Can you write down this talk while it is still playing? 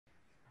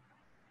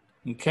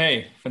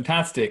Okay,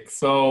 fantastic.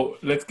 So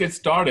let's get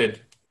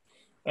started.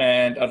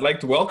 And I'd like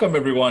to welcome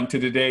everyone to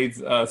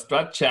today's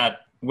StratChat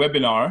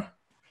webinar.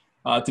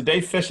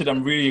 Today's session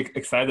I'm really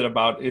excited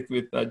about it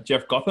with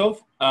Jeff Gothelf.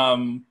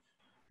 And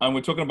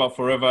we're talking about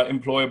Forever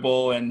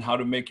Employable and how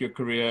to make your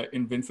career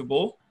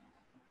invincible.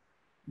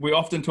 We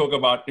often talk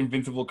about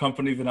invincible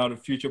companies and how to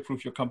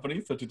future-proof your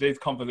company. So today's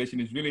conversation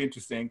is really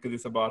interesting because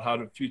it's about how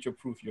to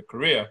future-proof your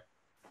career,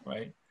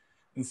 right?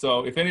 And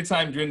so if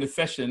anytime during the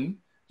session,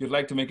 you'd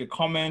like to make a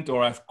comment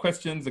or ask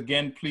questions,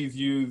 again, please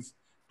use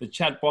the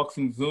chat box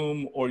in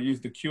Zoom or use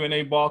the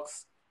Q&A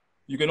box.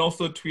 You can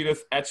also tweet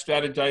us at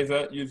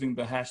Strategyzer using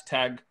the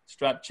hashtag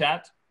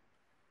StratChat.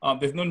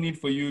 There's no need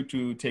for you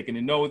to take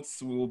any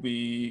notes.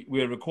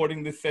 We're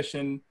recording this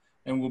session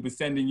and we'll be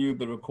sending you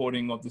the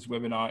recording of this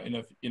webinar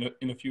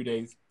in a few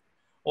days.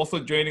 Also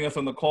joining us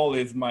on the call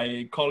is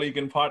my colleague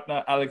and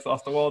partner, Alex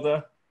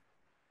Osterwalder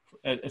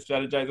at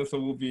Strategyzer. So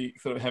we'll be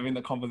sort of having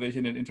the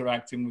conversation and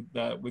interacting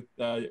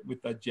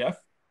with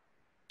Jeff.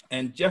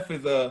 And Jeff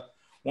is a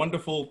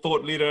wonderful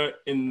thought leader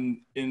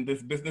in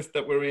this business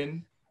that we're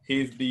in.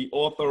 He's the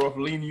author of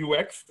Lean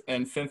UX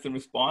and Sense and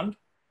Respond.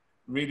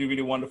 Really,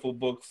 really wonderful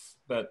books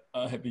that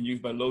have been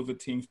used by loads of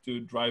teams to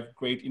drive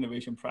great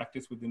innovation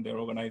practice within their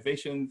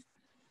organizations.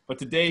 But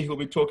today he'll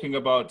be talking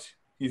about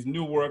his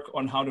new work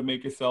on how to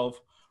make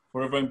yourself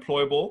forever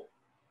employable,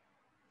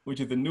 which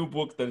is a new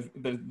book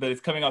that is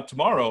coming out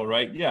tomorrow,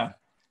 right? Yeah.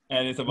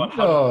 And it's about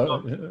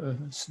how to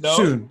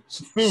soon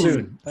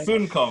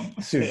come.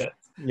 Soon.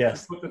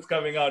 Yes. The book is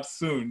coming out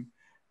soon.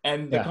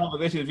 And the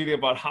conversation is really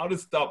about how to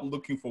stop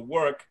looking for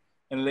work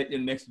and let your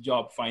next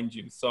job find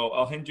you. So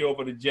I'll hand you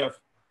over to Jeff.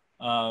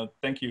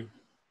 Thank you.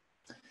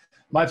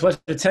 My pleasure.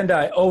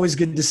 Tendayi, always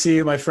good to see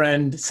you, my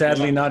friend.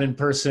 Sadly, not in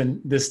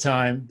person this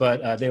time,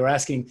 but they were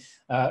asking,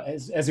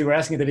 as we were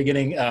asking at the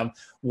beginning,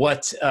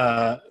 what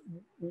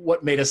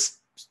made us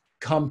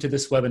come to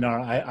this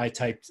webinar. I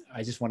typed,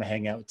 I just want to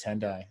hang out with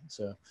Tendayi.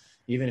 So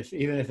even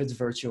if it's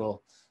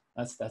virtual,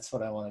 that's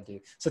what I want to do.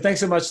 So thanks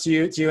so much to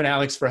you and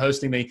Alex for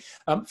hosting me.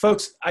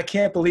 Folks, I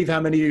can't believe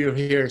how many of you are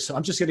here. So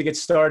I'm just going to get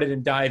started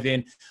and dive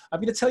in. I'm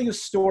going to tell you a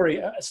story.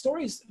 A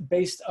story is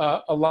based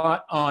a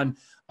lot on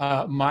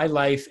my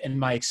life and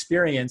my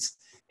experience.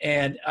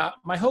 And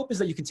my hope is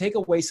that you can take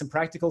away some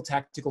practical,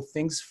 tactical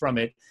things from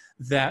it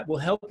that will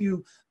help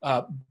you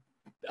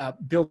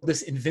build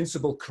this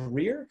invincible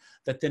career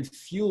that then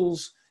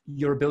fuels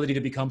your ability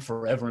to become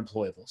forever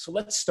employable. So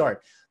let's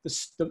start.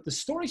 The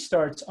story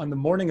starts on the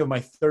morning of my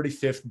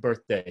 35th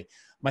birthday.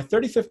 My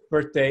 35th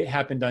birthday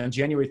happened on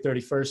January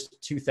 31st,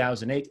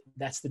 2008.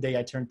 That's the day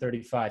I turned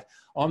 35.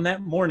 On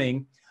that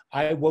morning,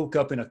 I woke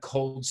up in a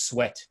cold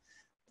sweat,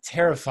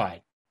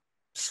 terrified.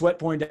 Sweat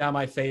pouring down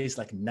my face,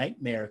 like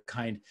nightmare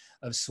kind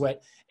of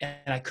sweat.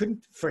 And I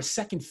couldn't for a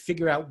second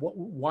figure out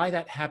why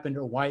that happened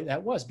or why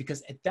that was,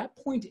 because at that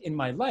point in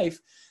my life,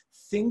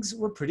 things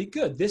were pretty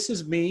good. This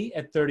is me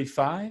at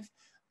 35.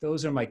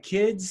 Those are my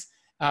kids.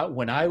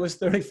 When I was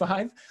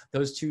 35,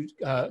 those two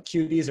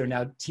cuties are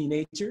now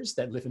teenagers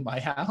that live in my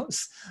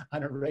house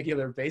on a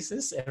regular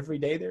basis. Every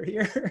day they're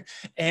here.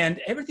 And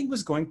everything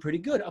was going pretty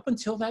good up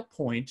until that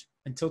point.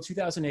 Until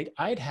 2008,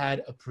 I'd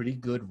had a pretty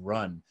good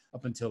run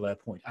up until that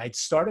point. I'd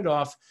started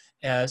off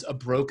as a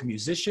broke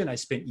musician. I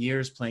spent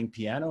years playing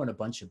piano in a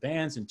bunch of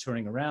bands and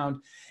touring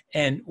around.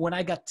 And when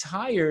I got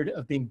tired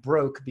of being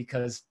broke,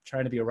 because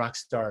trying to be a rock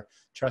star,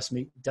 trust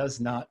me, does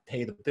not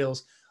pay the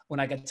bills. When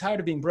I got tired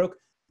of being broke,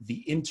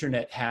 the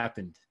internet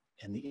happened.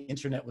 And the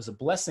internet was a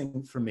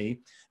blessing for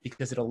me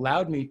because it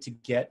allowed me to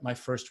get my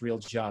first real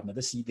job. Now,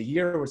 the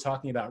year we're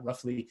talking about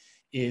roughly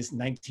is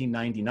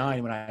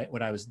 1999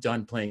 when I was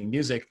done playing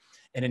music.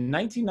 And in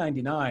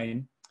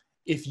 1999,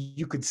 if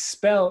you could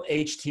spell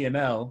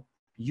HTML,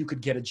 you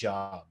could get a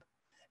job.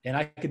 And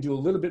I could do a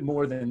little bit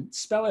more than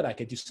spell it. I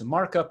could do some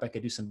markup. I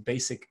could do some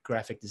basic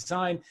graphic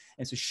design.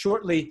 And so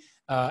shortly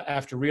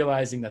after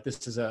realizing that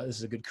this is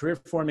a good career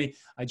for me,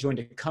 I joined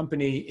a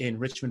company in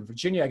Richmond,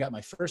 Virginia. I got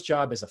my first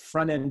job as a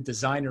front-end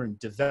designer and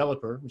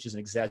developer, which is an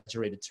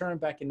exaggerated term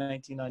back in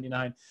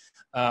 1999,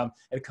 at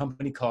a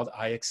company called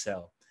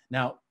IXL.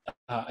 Now,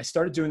 I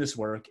started doing this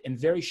work, and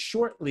very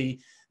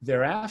shortly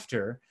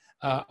thereafter,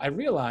 I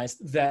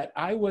realized that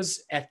I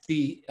was at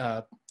the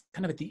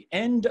kind of at the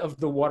end of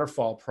the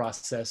waterfall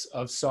process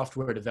of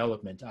software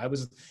development. I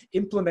was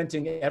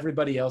implementing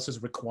everybody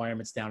else's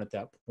requirements down at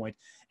that point,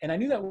 and I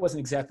knew that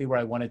wasn't exactly where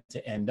I wanted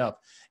to end up.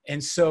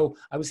 And so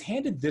I was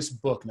handed this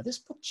book. Now, this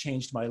book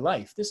changed my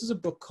life. This is a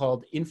book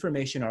called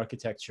Information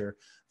Architecture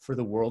for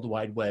the World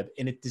Wide Web,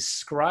 and it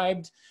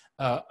described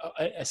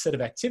a set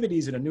of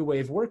activities and a new way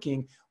of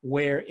working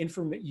where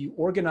you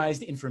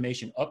organized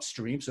information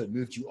upstream. So it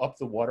moved you up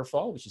the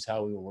waterfall, which is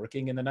how we were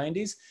working in the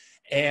 90s,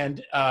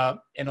 and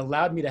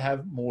allowed me to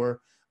have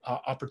more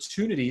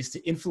opportunities to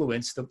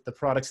influence the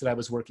products that I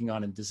was working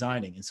on and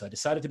designing. And so I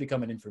decided to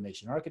become an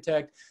information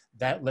architect.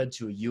 That led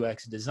to a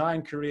UX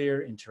design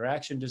career,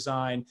 interaction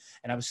design.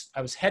 And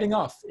I was heading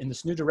off in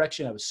this new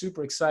direction. I was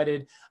super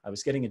excited. I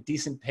was getting a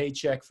decent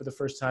paycheck for the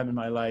first time in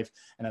my life,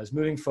 and I was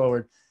moving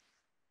forward.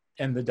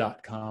 And the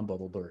dot-com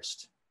bubble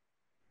burst.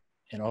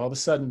 And all of a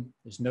sudden,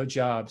 there's no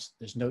jobs,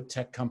 there's no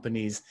tech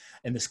companies,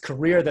 and this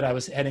career that I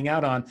was heading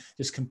out on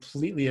just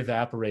completely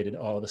evaporated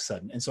all of a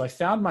sudden. And so I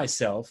found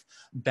myself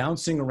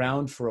bouncing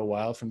around for a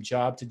while from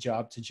job to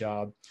job to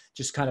job,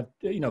 just kind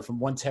of, from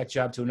one tech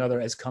job to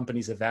another as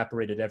companies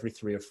evaporated every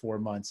 3 or 4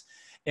 months.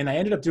 And I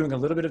ended up doing a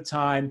little bit of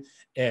time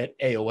at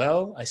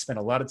AOL. I spent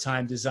a lot of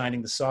time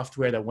designing the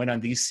software that went on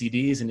these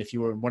CDs. And if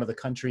you were in one of the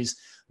countries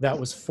that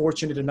was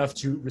fortunate enough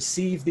to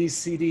receive these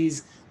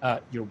CDs,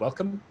 you're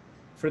welcome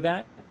for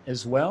that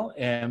as well.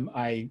 And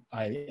I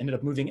ended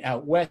up moving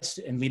out west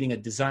and leading a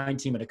design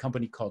team at a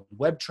company called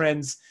Web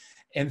Trends.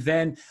 And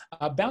then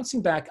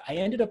bouncing back, I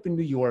ended up in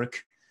New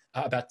York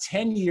about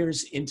 10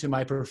 years into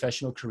my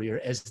professional career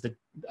as the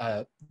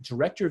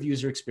director of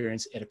user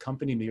experience at a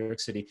company in New York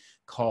City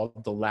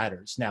called The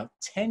Ladders. Now,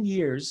 10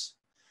 years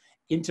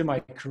into my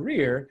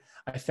career,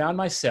 I found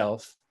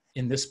myself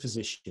in this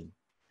position.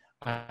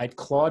 I'd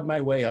clawed my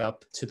way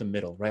up to the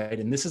middle, right?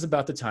 And this is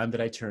about the time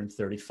that I turned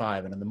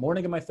 35. And on the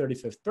morning of my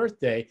 35th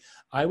birthday,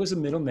 I was a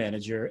middle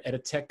manager at a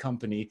tech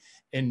company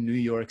in New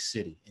York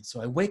City. And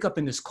so I wake up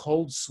in this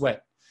cold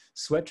sweat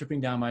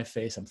dripping down my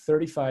face. I'm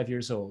 35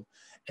 years old.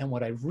 And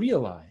what I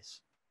realize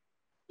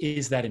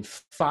is that in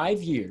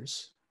 5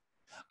 years,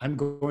 I'm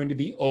going to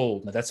be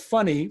old. Now that's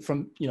funny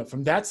from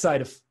that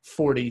side of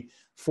 40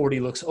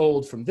 looks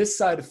old. From this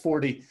side of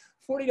 40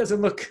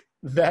 doesn't look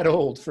that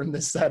old from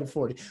this side of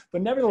 40.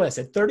 But nevertheless,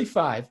 at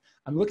 35,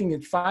 I'm looking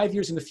at 5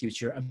 years in the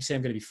future. I'm saying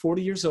I'm going to be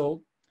 40 years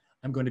old.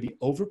 I'm going to be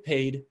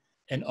overpaid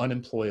and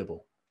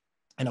unemployable.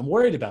 And I'm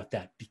worried about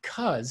that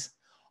because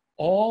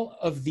all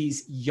of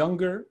these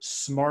younger,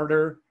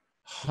 smarter,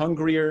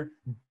 hungrier,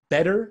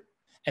 better,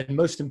 and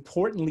most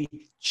importantly,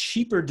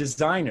 cheaper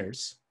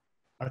designers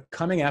are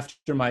coming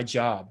after my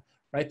job.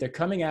 Right? They're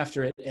coming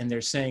after it and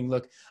they're saying,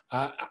 look,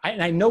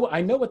 I know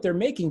what they're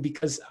making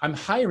because I'm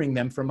hiring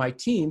them for my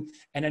team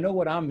and I know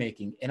what I'm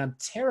making. And I'm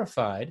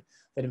terrified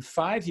that in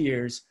 5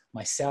 years,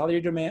 my salary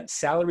demands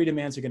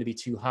are going to be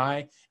too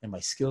high and my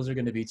skills are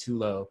going to be too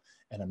low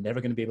and I'm never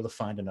going to be able to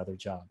find another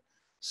job.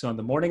 So on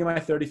the morning of my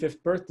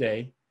 35th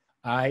birthday,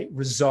 I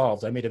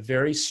made a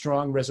very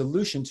strong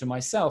resolution to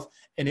myself.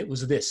 And it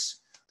was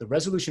this. The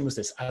resolution was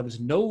this. I was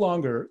no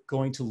longer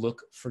going to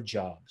look for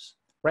jobs.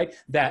 Right?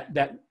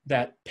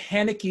 That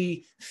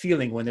panicky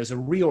feeling when there's a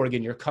reorg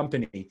in your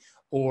company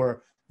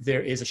or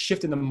there is a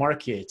shift in the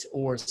market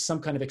or some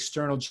kind of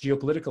external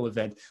geopolitical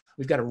event.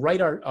 We've got to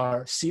rewrite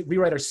our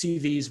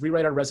CVs,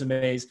 rewrite our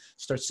resumes,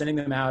 start sending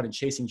them out and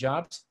chasing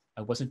jobs.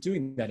 I wasn't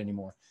doing that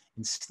anymore.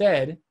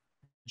 Instead,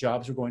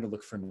 jobs were going to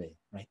look for me,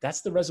 right?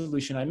 That's the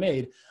resolution I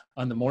made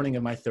on the morning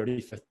of my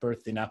 35th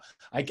birthday. Now,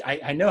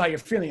 I know how you're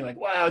feeling. You're like,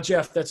 wow,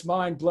 Jeff, that's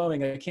mind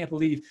blowing. I can't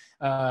believe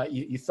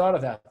you thought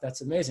of that.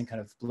 That's amazing. Kind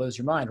of blows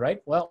your mind,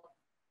 right? Well,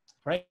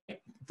 right.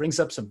 Brings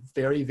up some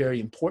very, very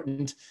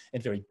important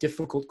and very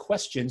difficult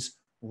questions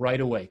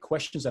right away.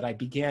 Questions that I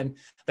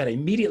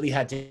immediately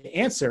had to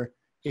answer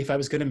if I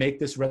was going to make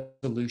this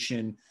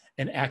resolution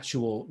an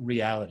actual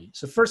reality.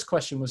 So first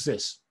question was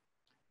this.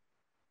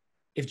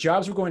 If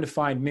jobs were going to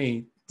find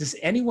me, does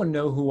anyone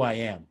know who I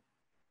am,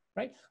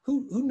 right?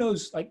 Who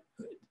knows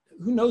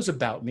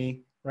about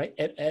me, right,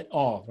 at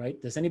all,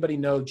 right? Does anybody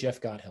know Jeff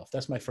Gothelf?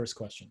 That's my first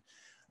question.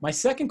 My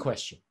second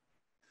question,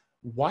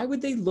 why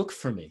would they look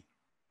for me,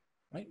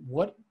 right?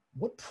 What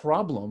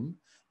problem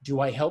do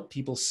I help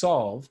people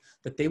solve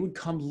that they would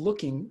come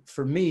looking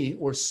for me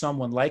or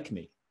someone like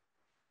me?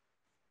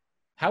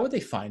 How would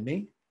they find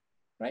me,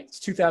 right? It's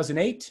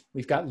 2008.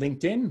 We've got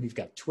LinkedIn. We've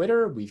got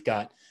Twitter. We've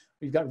got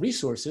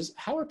resources.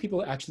 How are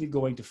people actually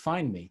going to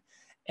find me?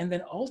 And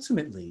then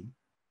ultimately,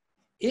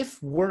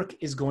 if work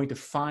is going to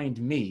find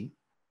me,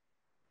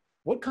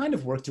 what kind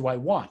of work do I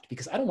want?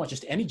 Because I don't want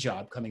just any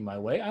job coming my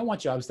way. I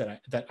want jobs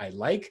that I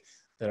like,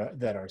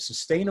 that are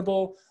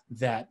sustainable,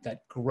 that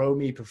grow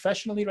me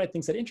professionally, right?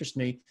 Things that interest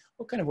me.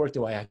 What kind of work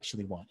do I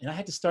actually want? And I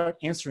had to start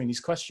answering these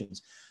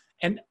questions.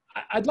 And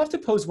I'd love to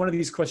pose one of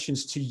these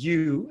questions to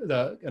you,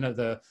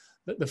 the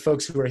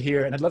folks who are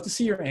here, and I'd love to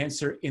see your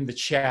answer in the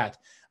chat.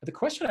 The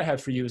question I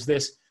have for you is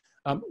this: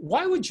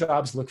 why would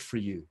jobs look for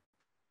you?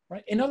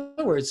 Right? In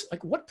other words,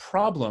 like, what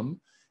problem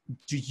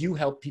do you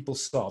help people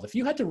solve? If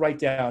you had to write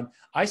down,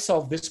 I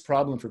solve this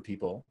problem for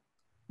people,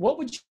 what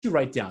would you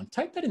write down?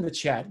 Type that in the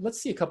chat.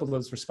 Let's see a couple of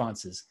those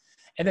responses.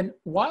 And then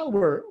while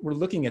we're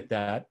looking at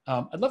that,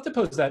 I'd love to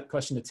pose that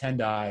question to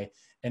Tendayi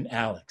and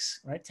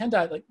Alex. Right?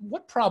 Tendayi, like,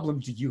 what problem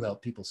do you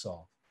help people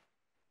solve?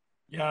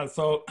 Yeah,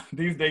 so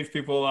these days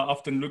people are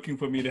often looking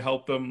for me to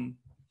help them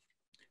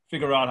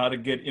figure out how to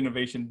get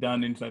innovation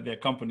done inside their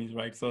companies,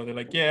 right? So they're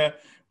like, yeah,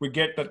 we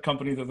get that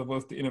companies are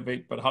supposed to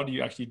innovate, but how do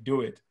you actually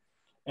do it?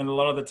 And a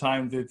lot of the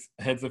times it's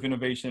heads of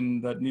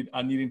innovation that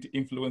are needing to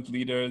influence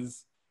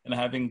leaders and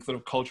having sort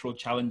of cultural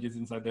challenges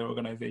inside their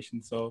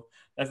organization. So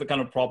that's the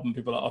kind of problem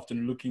people are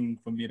often looking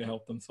for me to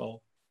help them solve.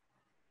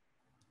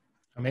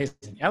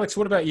 Amazing. Alex,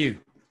 what about you?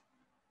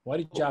 Why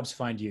did jobs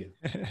find you?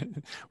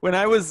 When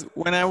I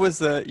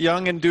was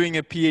young and doing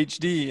a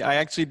PhD, I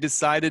actually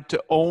decided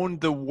to own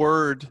the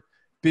word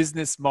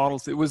business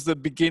models. It was the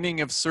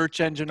beginning of search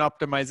engine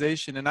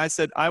optimization. And I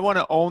said, I want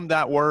to own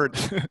that word.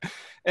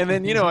 And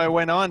then, you know, I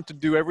went on to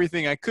do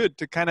everything I could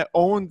to kind of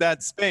own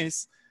that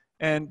space.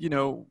 And, you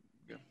know,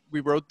 we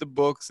wrote the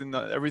books, and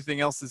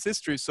everything else is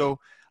history. So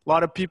a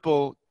lot of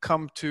people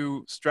come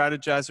to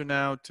Strategyzer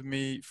now to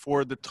me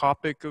for the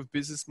topic of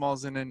business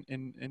models and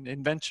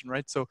invention,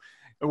 right? So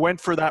I went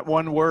for that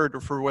one word, or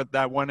for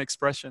that one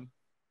expression.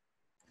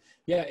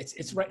 Yeah,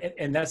 it's right,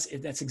 and that's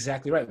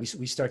exactly right.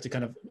 We start to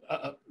kind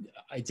of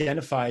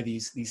identify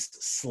these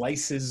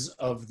slices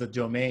of the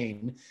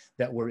domain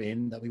that we're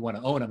in, that we want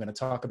to own. I'm going to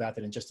talk about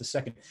that in just a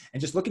second.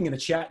 And just looking in the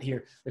chat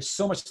here, there's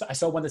so much. I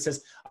saw one that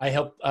says, "I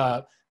help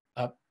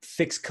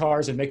fix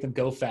cars and make them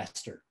go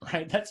faster."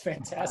 Right? That's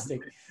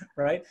fantastic,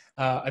 right?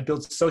 I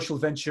build social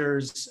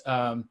ventures.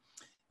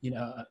 You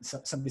know,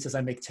 somebody says,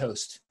 "I make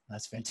toast."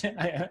 That's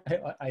fantastic.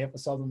 I have to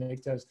solve them and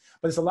make toast.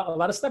 But there's a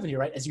lot of stuff in here,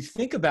 right? As you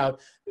think about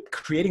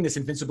creating this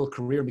invincible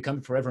career and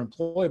becoming forever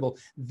employable,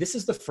 this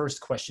is the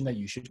first question that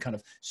you should kind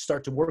of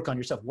start to work on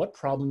yourself. What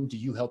problem do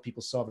you help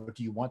people solve, or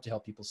do you want to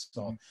help people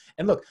solve?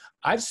 And look,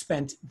 I've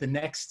spent the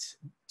next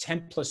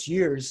 10 plus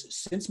years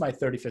since my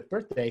 35th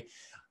birthday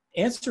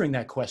answering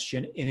that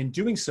question, and in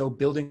doing so,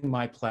 building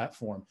my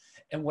platform.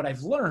 And what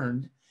I've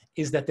learned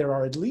is that there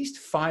are at least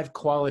 5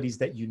 qualities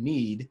that you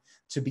need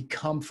to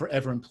become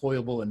forever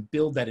employable and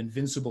build that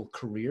invincible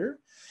career.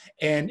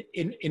 And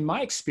in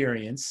my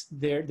experience,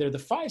 they're the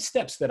 5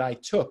 steps that I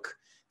took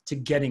to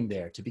getting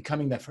there, to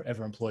becoming that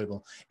forever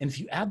employable. And if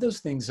you add those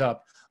things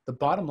up, the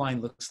bottom line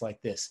looks like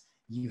this.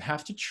 You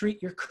have to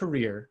treat your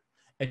career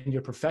and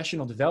your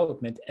professional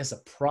development as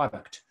a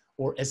product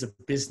or as a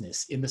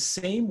business, in the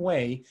same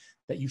way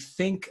that you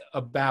think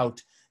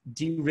about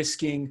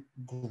de-risking,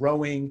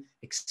 growing,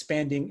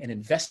 expanding, and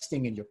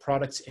investing in your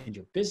products and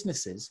your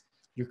businesses.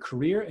 Your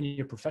career and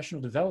your professional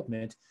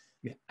development,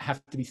 you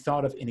have to be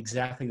thought of in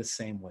exactly the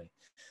same way.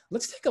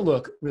 Let's take a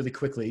look really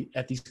quickly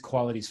at these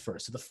qualities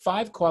first. So the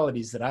 5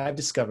 qualities that I've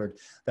discovered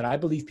that I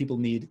believe people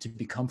need to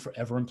become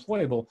forever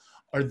employable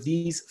are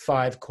these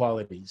 5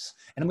 qualities.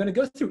 And I'm going to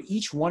go through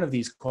each one of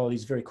these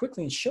qualities very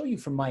quickly and show you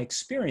from my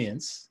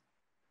experience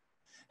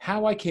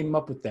how I came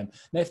up with them.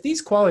 Now, if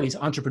these qualities,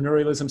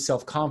 entrepreneurialism,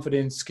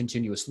 self-confidence,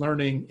 continuous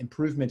learning,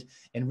 improvement,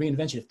 and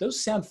reinvention, if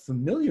those sound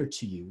familiar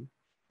to you,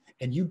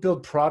 and you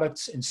build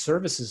products and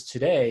services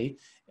today,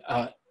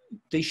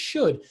 they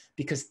should,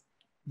 because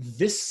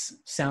this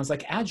sounds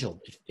like agile.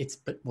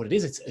 But what it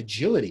is, it's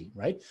agility,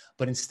 right?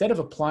 But instead of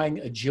applying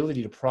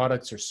agility to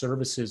products or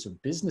services or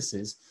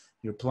businesses,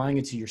 you're applying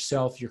it to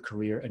yourself, your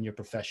career, and your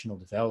professional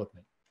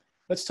development.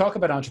 Let's talk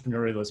about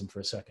entrepreneurialism for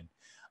a second.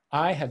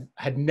 I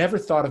had never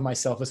thought of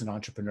myself as an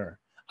entrepreneur.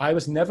 I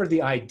was never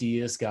the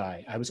ideas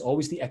guy. I was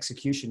always the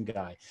execution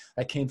guy.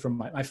 That came from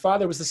my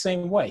father was the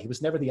same way. He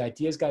was never the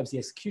ideas guy, he was the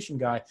execution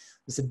guy.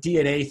 There's a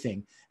DNA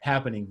thing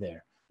happening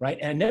there, right?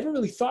 And I never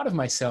really thought of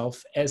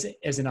myself as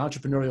an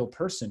entrepreneurial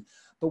person.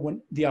 But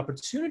when the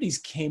opportunities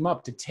came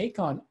up to take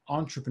on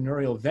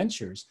entrepreneurial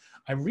ventures,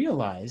 I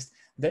realized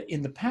that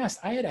in the past,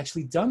 I had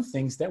actually done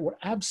things that were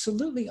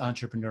absolutely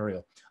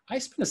entrepreneurial. I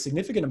spent a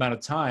significant amount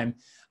of time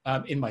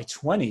in my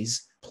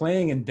 20s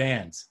playing in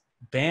bands.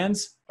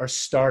 Bands are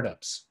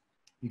startups.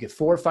 You get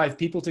 4 or 5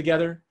 people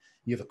together,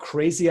 you have a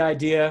crazy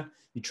idea,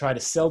 you try to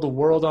sell the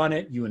world on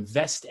it, you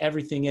invest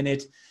everything in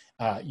it,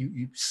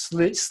 you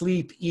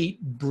sleep, eat,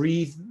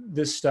 breathe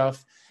this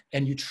stuff,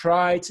 and you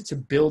try to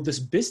build this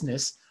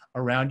business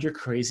around your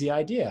crazy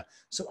idea.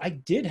 So I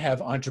did have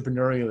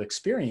entrepreneurial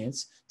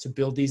experience to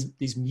build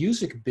these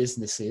music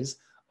businesses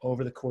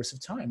over the course of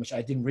time, which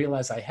I didn't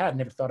realize I had.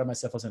 Never thought of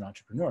myself as an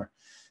entrepreneur.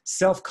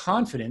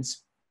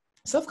 Self-confidence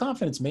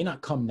may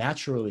not come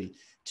naturally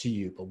to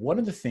you, but one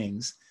of the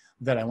things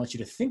that I want you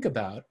to think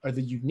about are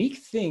the unique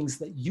things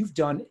that you've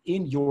done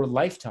in your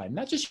lifetime,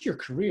 not just your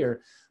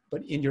career,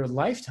 but in your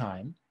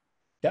lifetime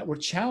that were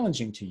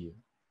challenging to you,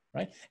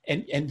 right?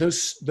 And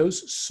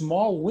those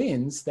small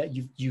wins that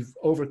you've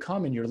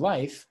overcome in your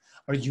life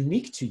are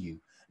unique to you.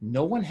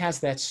 No one has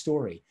that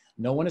story.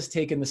 No one has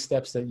taken the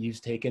steps that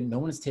you've taken. No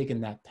one has taken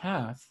that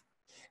path.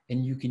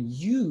 And you can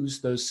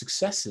use those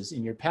successes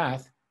in your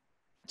path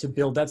to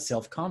build that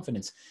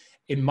self-confidence.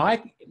 In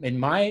my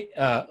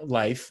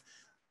life,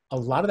 a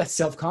lot of that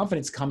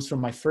self-confidence comes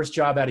from my first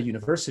job out of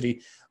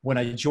university when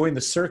I joined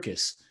the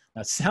circus.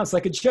 Now, it sounds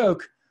like a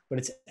joke, but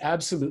it's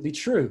absolutely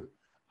true.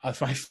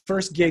 My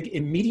first gig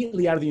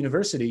immediately out of the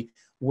university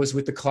was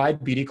with the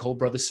Clyde Beatty Cole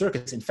Brothers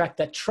Circus. In fact,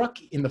 that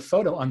truck in the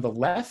photo on the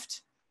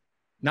left,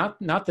 not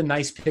the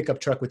nice pickup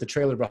truck with the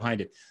trailer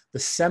behind it, the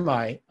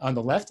semi on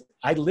the left,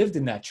 I lived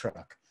in that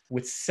truck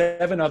with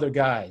 7 other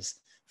guys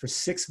for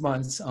 6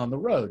 months on the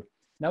road.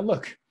 Now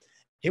look,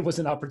 it was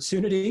an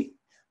opportunity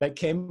that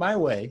came my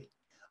way.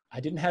 I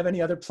didn't have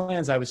any other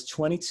plans. I was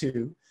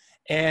 22.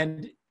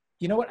 And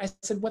you know what? I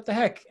said, what the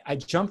heck? I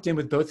jumped in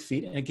with both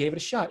feet and I gave it a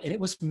shot. And it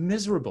was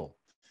miserable.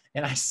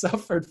 And I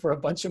suffered for a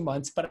bunch of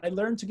months, but I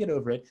learned to get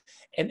over it.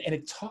 And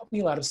it taught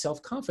me a lot of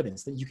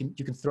self-confidence that you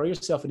can throw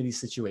yourself into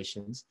these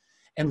situations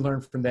and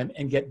learn from them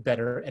and get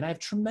better. And I have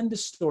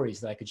tremendous stories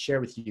that I could share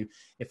with you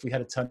if we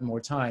had a ton more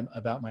time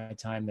about my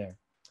time there.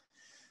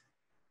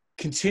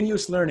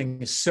 Continuous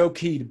learning is so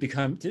key to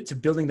becoming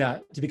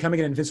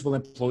an invincible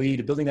employee,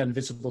 to building that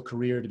invincible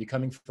career, to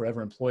becoming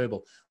forever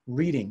employable.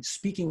 Reading,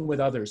 speaking with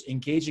others,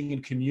 engaging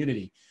in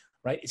community,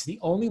 right? It's the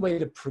only way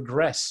to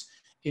progress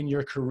in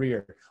your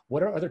career.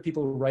 What are other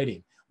people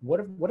writing?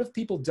 What have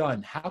people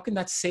done? How can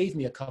that save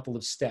me a couple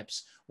of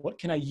steps? What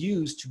can I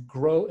use to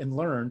grow and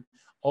learn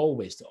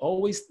always, to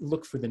always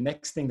look for the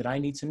next thing that I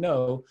need to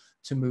know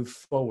to move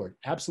forward?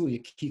 Absolutely a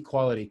key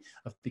quality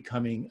of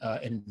becoming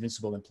an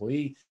invincible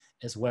employee,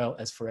 as well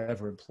as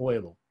forever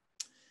employable.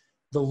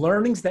 The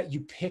learnings that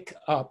you pick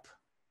up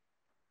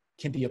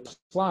can be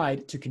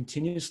applied to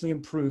continuously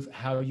improve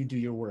how you do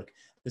your work.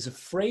 There's a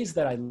phrase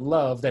that I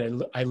love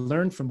that I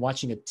learned from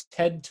watching a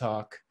TED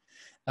Talk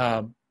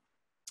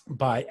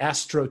by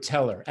Astro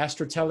Teller.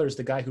 Astro Teller is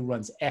the guy who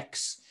runs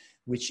X,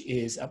 which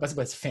is, that's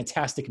a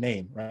fantastic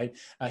name, right?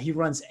 He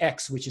runs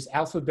X, which is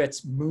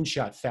Alphabet's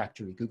moonshot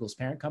factory, Google's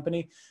parent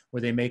company,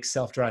 where they make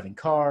self-driving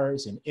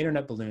cars and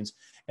internet balloons.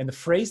 And the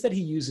phrase that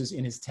he uses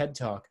in his TED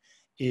Talk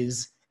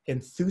is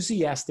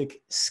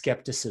enthusiastic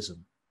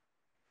skepticism.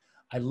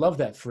 I love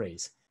that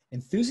phrase.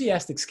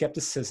 Enthusiastic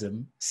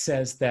skepticism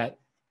says that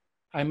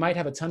I might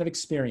have a ton of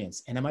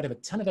experience and I might have a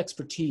ton of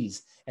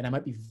expertise and I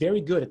might be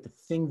very good at the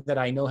thing that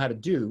I know how to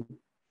do,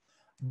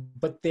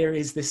 but there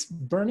is this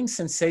burning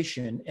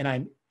sensation and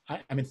I'm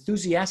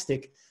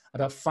enthusiastic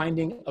about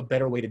finding a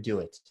better way to do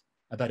it,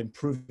 about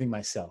improving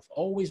myself,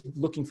 always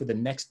looking for the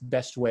next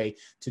best way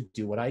to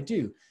do what I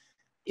do.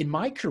 In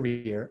my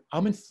career,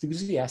 I'm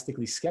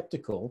enthusiastically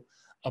skeptical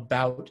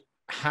about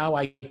how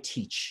I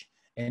teach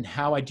and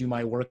how I do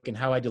my work and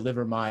how I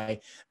deliver my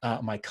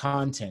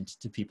content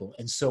to people.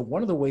 And so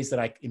one of the ways that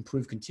I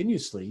improve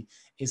continuously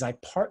is I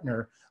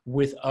partner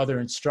with other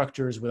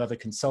instructors, with other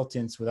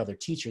consultants, with other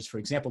teachers. For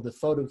example, the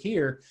photo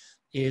here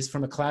is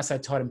from a class I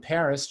taught in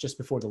Paris just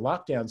before the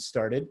lockdown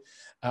started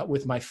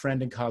with my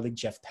friend and colleague,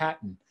 Jeff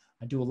Patton.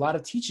 I do a lot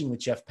of teaching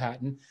with Jeff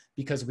Patton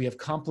because we have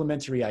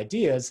complementary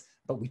ideas,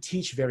 but we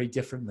teach very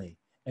differently.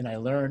 And I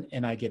learn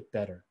and I get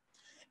better.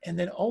 And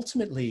then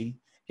ultimately,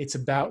 it's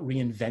about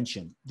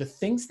reinvention. The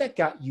things that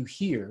got you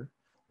here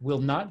will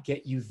not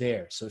get you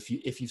there. So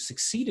if you've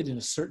succeeded in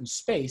a certain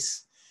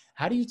space,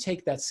 how do you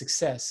take that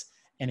success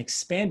and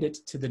expand it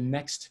to the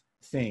next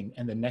thing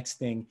and the next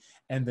thing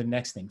and the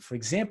next thing? For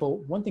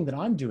example, one thing that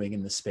I'm doing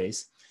in this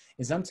space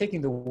is I'm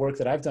taking the work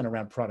that I've done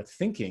around product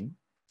thinking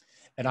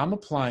and I'm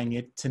applying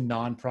it to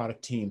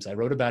non-product teams. I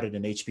wrote about it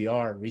in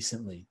HBR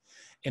recently.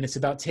 And it's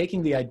about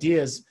taking the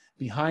ideas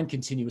behind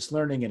continuous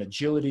learning and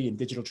agility and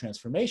digital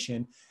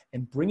transformation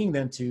and bringing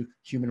them to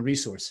human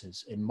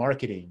resources and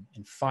marketing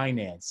and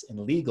finance and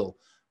legal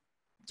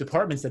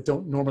departments that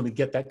don't normally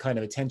get that kind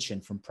of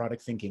attention from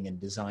product thinking and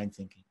design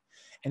thinking.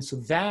 And so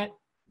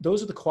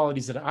those are the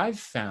qualities that I've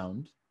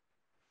found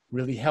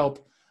really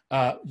help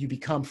you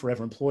become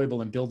forever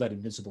employable and build that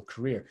invincible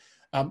career.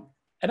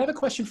 Another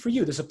question for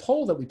you, there's a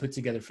poll that we put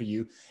together for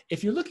you.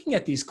 If you're looking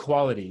at these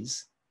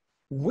qualities,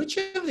 which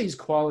of these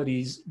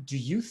qualities do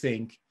you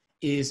think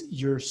is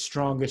your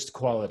strongest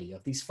quality?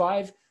 Of these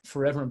 5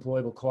 forever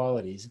employable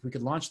qualities, if we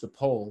could launch the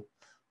poll,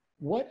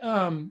 what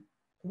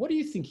do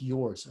you think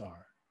yours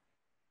are?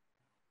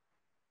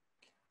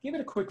 Give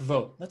it a quick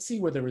vote. Let's see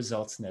where the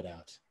results net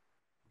out.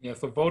 Yeah,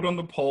 so vote on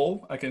the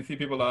poll. I can see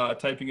people are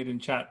typing it in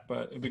chat,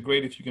 but it'd be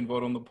great if you can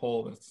vote on the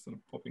poll that's sort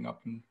of popping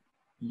up in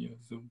your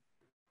Zoom.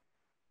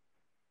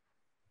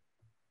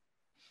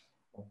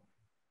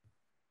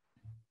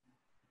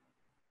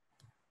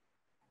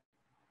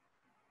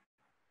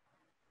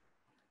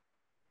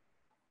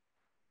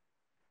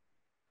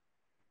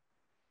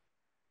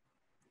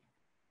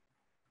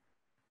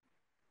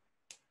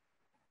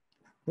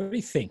 What do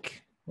you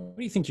think? What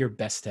do you think you're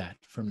best at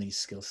from these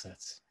skill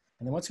sets?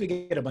 And then once we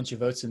get a bunch of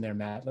votes in there,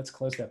 Matt, let's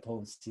close that poll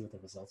and see what the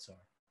results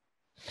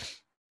are.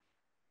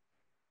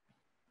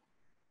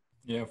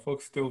 Yeah,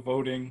 folks still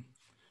voting,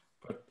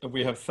 but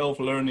we have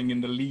self-learning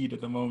in the lead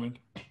at the moment,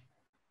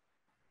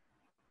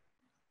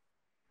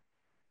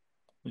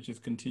 which is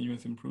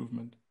continuous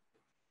improvement.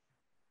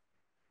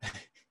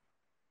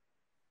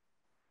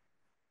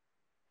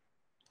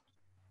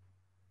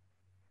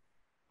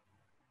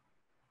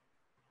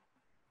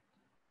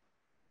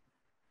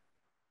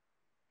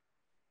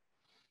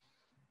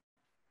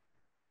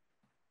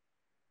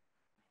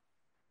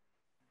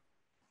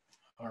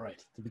 All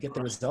right. Did we get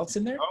the results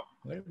in there?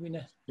 Where did we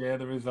know? Yeah,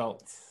 the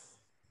results.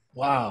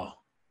 Wow.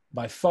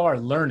 By far,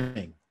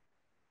 learning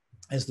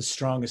is the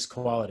strongest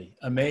quality.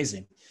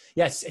 Amazing.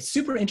 Yeah, it's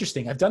super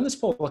interesting. I've done this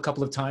poll a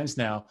couple of times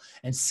now,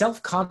 and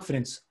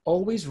self-confidence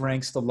always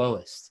ranks the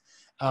lowest.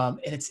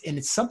 And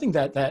it's something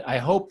that I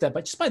hope that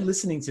just by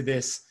listening to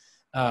this,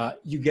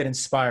 you get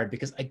inspired,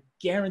 because I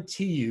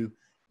guarantee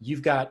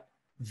you've got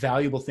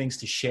valuable things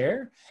to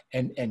share,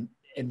 and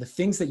the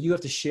things that you have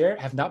to share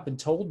have not been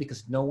told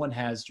because no one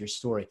has your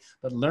story.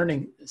 But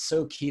learning is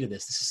so key to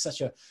this. This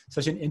is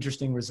such an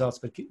interesting result.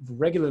 But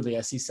regularly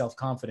I see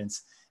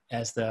self-confidence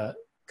as the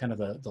kind of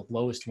the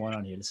lowest one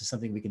on here. This is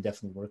something we can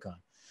definitely work on.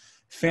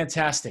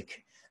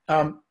 Fantastic.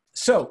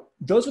 So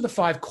those are the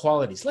 5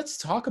 qualities. Let's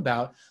talk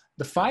about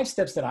the 5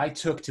 steps that I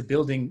took to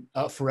building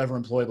a forever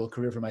employable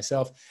career for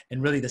myself,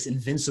 and really this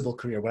invincible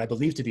career, what I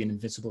believe to be an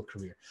invincible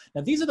career.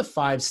 Now, these are the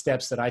 5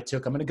 steps that I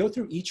took. I'm going to go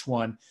through each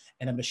one,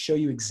 and I'm going to show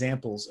you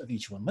examples of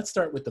each one. Let's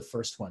start with the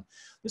first one.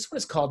 This one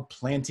is called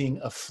planting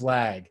a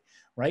flag,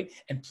 right?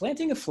 And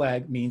planting a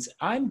flag means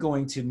I'm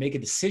going to make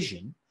a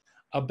decision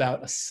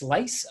about a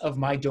slice of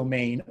my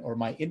domain or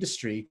my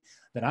industry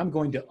that I'm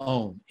going to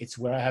own. It's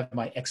where I have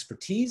my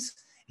expertise.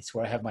 It's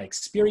where I have my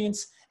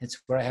experience. It's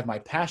where I have my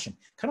passion.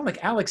 Kind of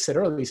like Alex said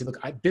earlier, he said, look,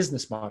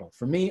 business model.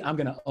 For me, I'm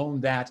going to own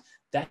that.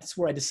 That's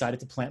where I decided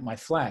to plant my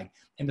flag.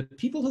 And the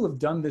people who have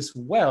done this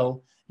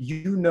well,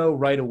 you know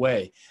right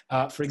away.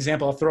 For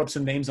example, I'll throw up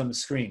some names on the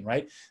screen,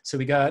 right? So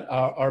we got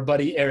our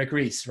buddy Eric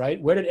Ries,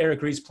 right? Where did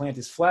Eric Ries plant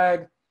his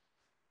flag?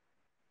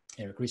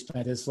 Eric Ries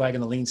planted his flag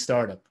in the lean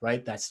startup,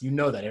 right? That's, you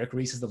know that. Eric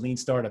Ries is the lean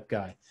startup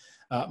guy.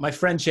 My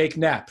friend Jake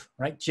Knapp,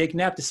 right? Jake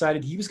Knapp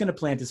decided he was going to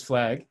plant his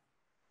flag.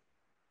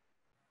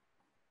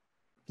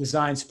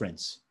 Design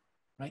sprints,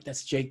 right?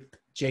 That's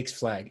Jake's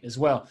flag as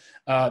well.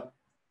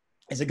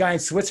 There's a guy in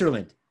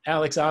Switzerland,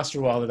 Alex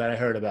Osterwalder, that I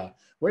heard about.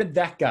 Where did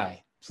that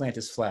guy plant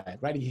his flag,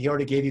 right? He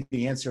already gave you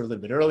the answer a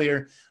little bit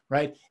earlier,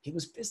 right? It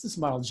was business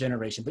model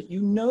generation, but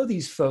you know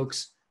these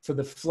folks for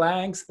the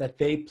flags that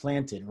they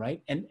planted,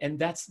 right? And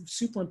that's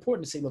super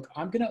important to say, look,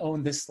 I'm going to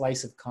own this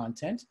slice of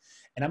content,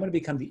 and I'm going to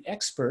become the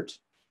expert,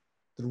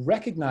 the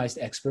recognized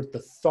expert, the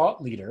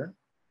thought leader.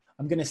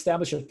 I'm going to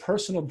establish a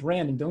personal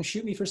brand, and don't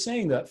shoot me for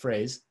saying that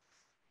phrase,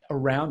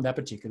 around that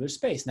particular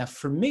space. Now,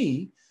 for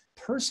me,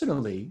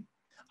 personally,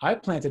 I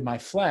planted my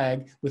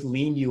flag with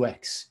Lean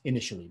UX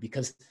initially,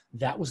 because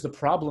that was the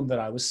problem that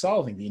I was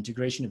solving, the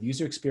integration of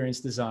user experience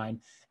design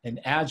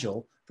and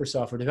Agile for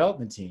software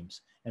development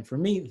teams. And for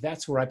me,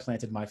 that's where I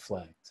planted my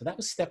flag. So that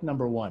was step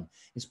number 1,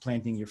 is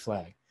planting your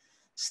flag.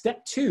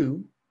 Step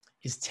 2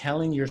 is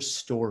telling your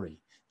story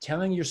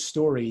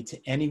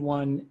to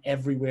anyone,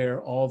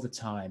 everywhere, all the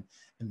time.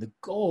 And the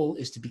goal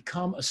is to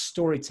become a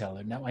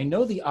storyteller. Now, I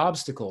know the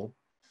obstacle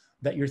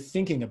that you're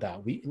thinking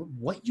about.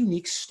 What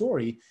unique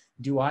story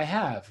do I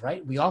have,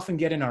 right? We often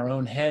get in our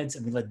own heads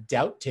and we let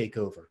doubt take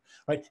over,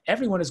 right?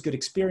 Everyone has good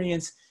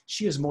experience.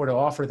 She has more to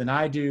offer than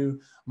I do.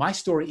 My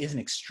story isn't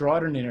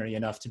extraordinary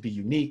enough to be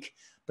unique.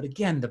 But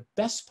again, the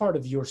best part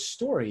of your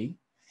story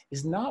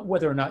is not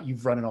whether or not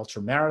you've run an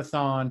ultra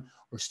marathon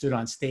or stood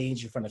on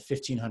stage in front of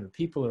 1,500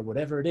 people or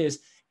whatever it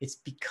is. It's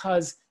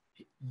because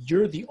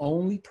you're the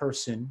only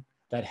person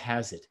that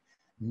has it.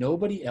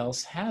 Nobody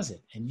else has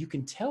it. And you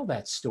can tell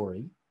that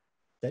story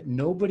that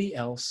nobody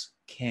else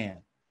can.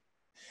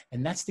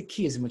 And that's the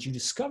key, is once you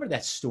discover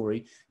that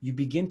story, you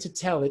begin to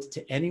tell it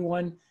to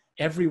anyone,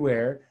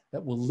 everywhere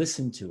that will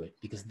listen to it,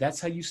 because that's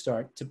how you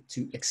start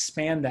to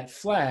expand that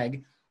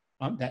flag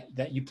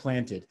that you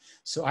planted.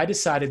 So I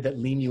decided that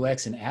Lean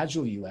UX and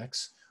Agile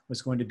UX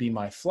was going to be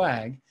my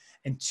flag.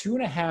 And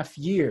 2.5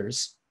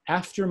 years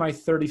after my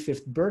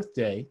 35th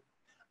birthday,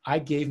 I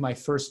gave my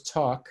first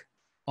talk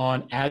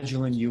on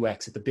Agile and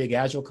UX at the big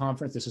Agile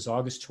conference. This is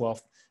August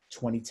 12th,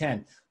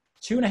 2010.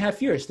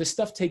 2.5 years, this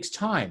stuff takes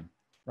time,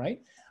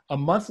 right? A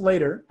month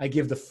later, I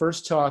give the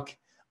first talk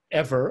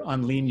ever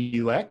on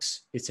Lean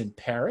UX. It's in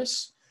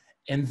Paris.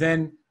 And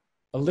then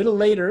a little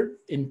later,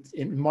 in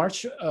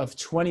March of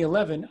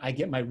 2011, I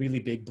get my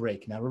really big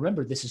break. Now,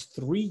 remember, this is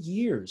 3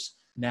 years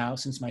now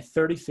since my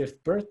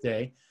 35th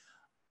birthday.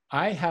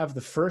 I have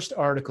the first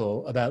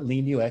article about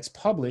Lean UX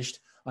published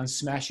on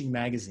Smashing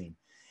Magazine.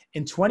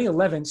 In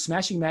 2011,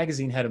 Smashing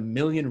Magazine had 1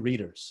 million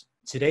readers.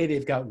 Today,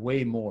 they've got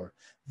way more.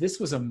 This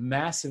was a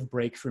massive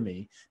break for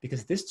me,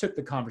 because this took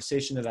the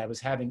conversation that I was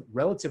having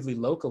relatively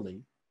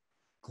locally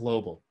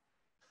global.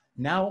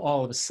 Now,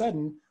 all of a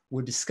sudden,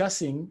 we're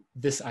discussing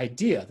this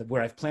idea that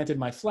where I've planted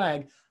my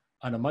flag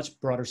on a much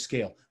broader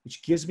scale,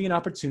 which gives me an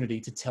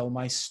opportunity to tell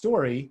my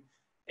story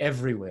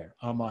everywhere.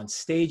 I'm on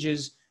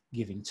stages,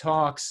 giving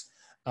talks,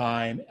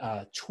 I'm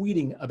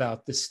tweeting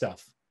about this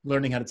stuff,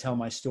 learning how to tell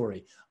my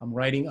story. I'm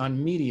writing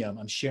on Medium,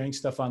 I'm sharing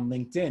stuff on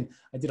LinkedIn.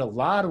 I did a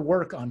lot of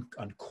work on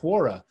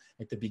Quora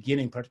at the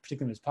beginning,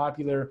 particularly when it was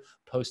popular,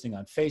 posting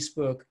on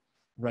Facebook,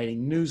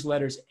 writing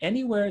newsletters,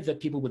 anywhere that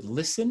people would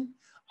listen.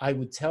 I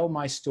would tell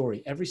my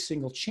story, every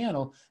single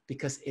channel,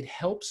 because it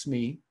helps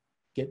me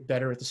get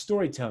better at the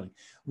storytelling.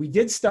 We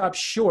did stop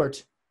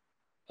short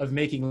of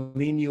making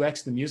Lean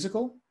UX the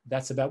musical.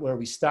 That's about where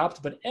we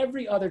stopped, but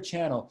every other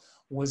channel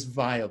was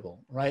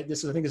viable, right?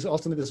 I think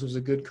ultimately this was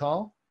a good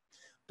call,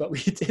 but we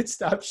did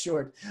stop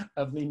short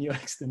of Lean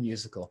UX the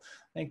musical.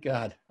 Thank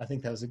God. I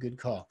think that was a good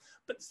call.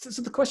 But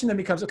so the question then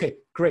becomes, okay,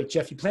 great,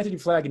 Jeff, you planted your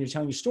flag and you're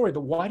telling your story,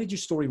 but why did your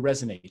story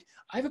resonate?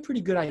 I have a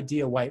pretty good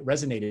idea why it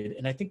resonated,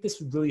 and I think this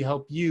would really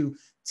help you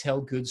tell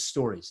good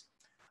stories.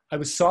 I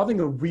was solving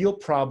a real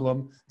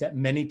problem that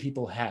many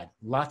people had.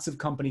 Lots of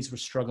companies were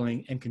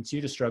struggling and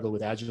continue to struggle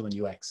with Agile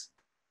and UX.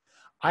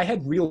 I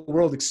had real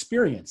world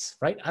experience,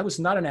 right? I was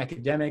not an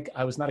academic.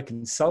 I was not a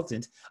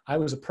consultant. I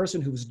was a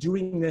person who was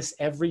doing this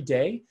every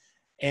day.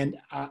 And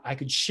I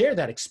could share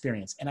that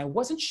experience. And I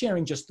wasn't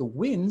sharing just the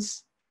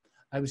wins,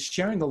 I was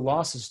sharing the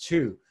losses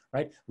too,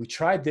 right? We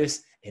tried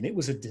this and it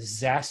was a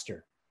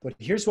disaster, but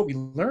here's what we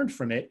learned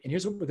from it. And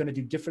here's what we're going to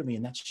do differently.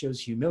 And that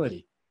shows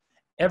humility.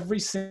 Every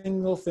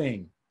single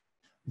thing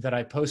that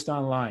I post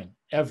online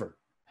ever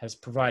has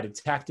provided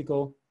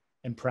tactical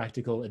and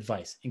practical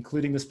advice,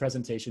 including this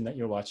presentation that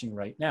you're watching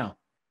right now.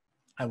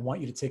 I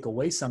want you to take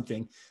away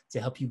something to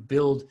help you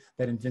build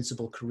that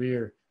invincible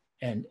career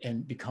and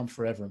become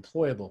forever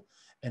employable.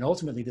 And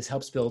ultimately, this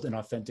helps build an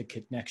authentic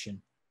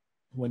connection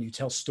when you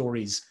tell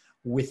stories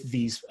with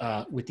these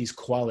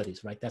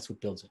qualities, right? That's what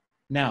builds it.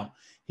 Now,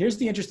 here's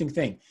the interesting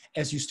thing.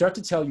 As you start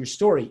to tell your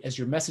story, as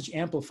your message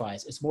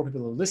amplifies, as more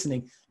people are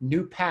listening,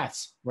 new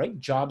paths, right?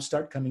 Jobs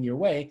start coming your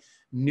way.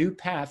 New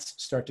paths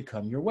start to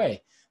come your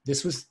way.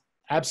 This was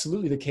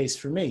absolutely the case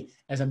for me.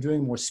 As I'm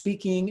doing more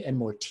speaking and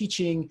more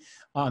teaching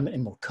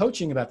and more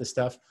coaching about this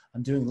stuff,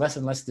 I'm doing less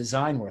and less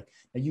design work.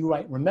 Now, you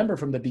might remember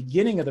from the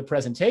beginning of the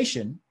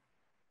presentation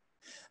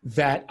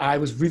that I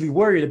was really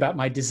worried about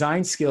my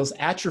design skills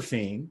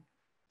atrophying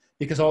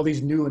because all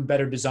these new and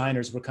better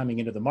designers were coming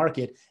into the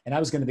market and I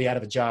was going to be out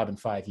of a job in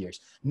 5 years.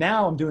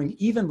 Now I'm doing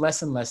even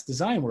less and less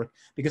design work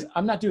because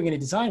I'm not doing any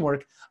design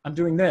work. I'm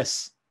doing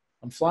this.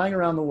 I'm flying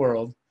around the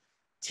world,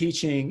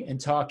 teaching and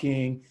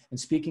talking and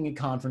speaking at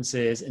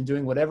conferences and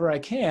doing whatever I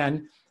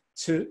can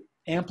to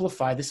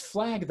amplify this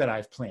flag that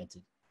I've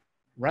planted,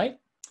 right?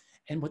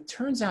 And what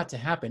turns out to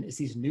happen is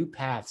these new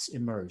paths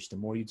emerge the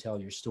more you tell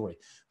your story.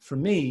 For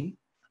me,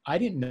 I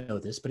didn't know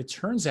this, but it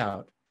turns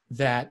out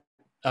that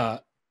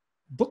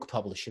book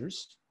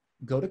publishers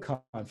go to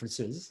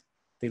conferences,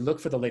 they look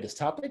for the latest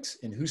topics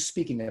and who's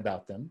speaking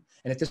about them.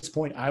 And at this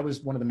point, I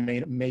was one of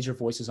the major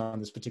voices on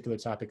this particular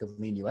topic of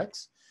lean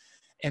UX,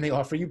 and they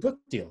offer you book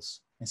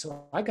deals. And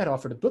so I got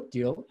offered a book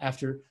deal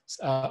after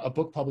a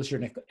book publisher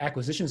and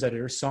acquisitions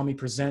editor saw me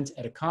present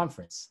at a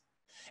conference.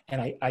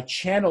 And I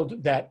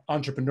channeled that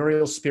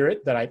entrepreneurial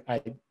spirit that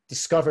I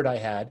discovered I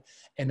had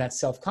and that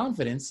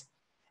self-confidence.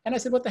 And I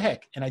said, what the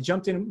heck? And I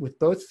jumped in with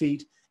both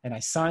feet and I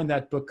signed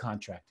that book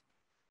contract.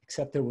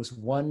 Except there was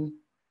one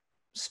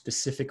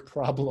specific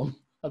problem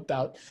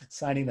about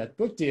signing that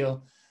book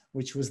deal,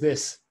 which was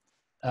this.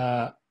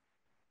 I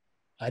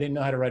didn't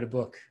know how to write a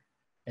book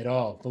at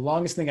all. The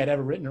longest thing I'd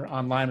ever written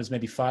online was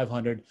maybe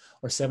 500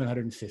 or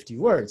 750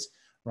 words,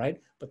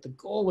 right? But the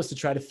goal was to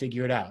try to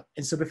figure it out.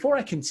 And so before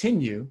I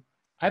continue,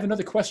 I have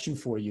another question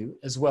for you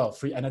as well.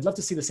 And I'd love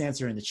to see this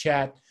answer in the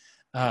chat.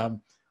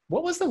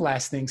 What was the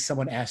last thing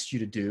someone asked you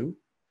to do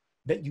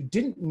that you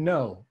didn't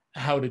know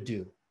how to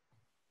do?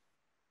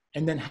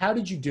 And then how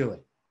did you do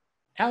it?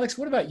 Alex,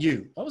 what about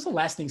you? What was the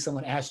last thing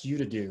someone asked you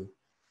to do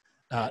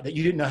that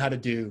you didn't know how to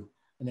do?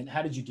 And then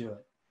how did you do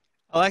it?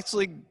 I'll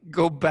actually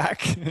go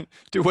back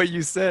to what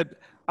you said.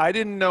 I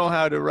didn't know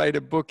how to write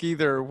a book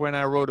either when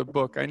I wrote a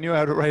book. I knew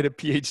how to write a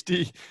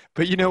PhD.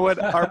 But you know what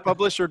our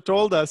publisher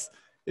told us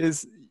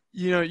is,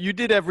 you know, you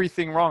did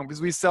everything wrong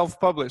because we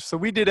self-published. So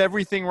we did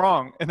everything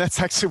wrong. And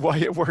that's actually why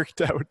it worked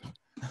out.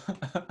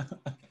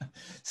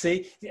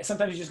 See,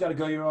 sometimes you just got to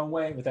go your own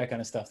way with that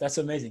kind of stuff. That's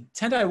amazing.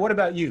 Tendayi, what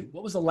about you?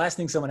 What was the last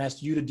thing someone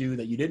asked you to do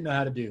that you didn't know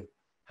how to do?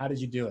 How did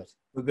you do it?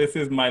 So this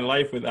is my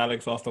life with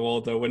Alex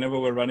Osterwalder. Whenever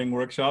we're running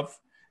workshops,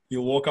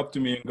 he'll walk up to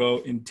me and go,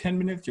 in 10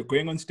 minutes, you're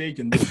going on stage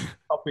and this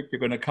topic you're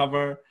going to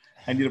cover.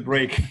 I need a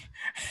break.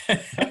 And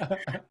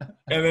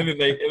then it's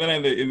like,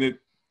 and then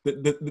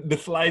the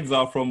slides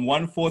are from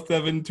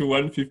 147 to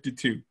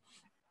 152.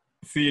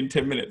 See you in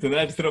 10 minutes. And then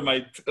I just sit on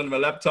my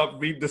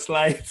laptop, read the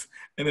slides,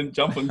 and then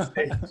jump on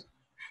stage.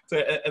 So,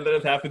 and that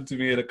has happened to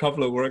me at a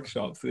couple of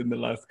workshops in the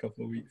last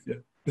couple of weeks.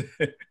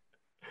 Yeah.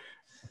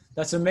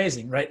 That's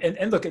amazing, right?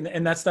 And look,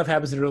 and that stuff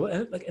happens,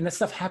 and that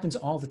stuff happens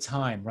all the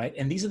time, right?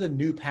 And these are the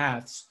new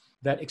paths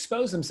that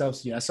expose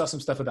themselves to you. I saw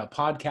some stuff about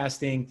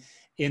podcasting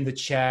in the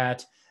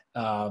chat,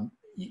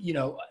 you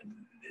know,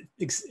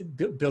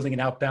 building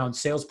an outbound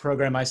sales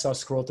program. I saw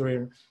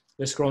they're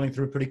scrolling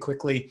through pretty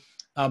quickly.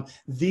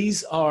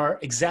 These are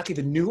exactly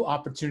the new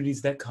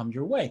opportunities that come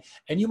your way.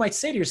 And you might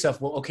say to yourself,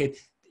 well, okay,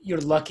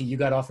 you're lucky you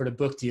got offered a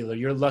book deal, or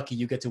you're lucky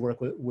you get to work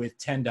with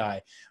Tendayi,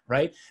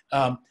 right?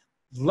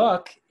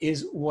 Luck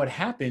is what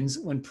happens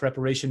when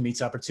preparation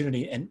meets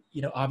opportunity. And,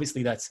 you know,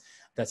 obviously that's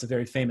a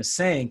very famous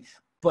saying,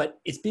 but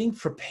it's being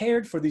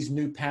prepared for these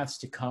new paths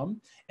to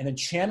come and then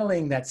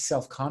channeling that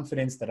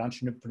self-confidence, that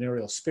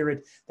entrepreneurial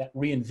spirit, that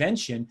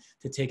reinvention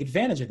to take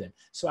advantage of them.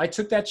 So I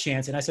took that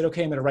chance and I said,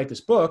 okay, I'm going to write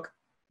this book,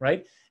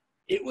 right?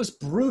 It was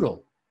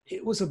brutal.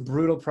 It was a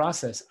brutal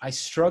process. I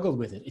struggled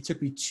with it. It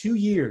took me 2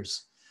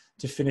 years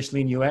to finish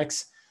Lean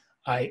UX.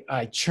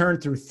 I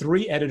churned through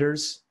 3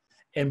 editors,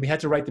 and we had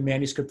to write the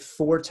manuscript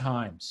 4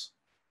 times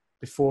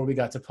before we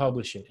got to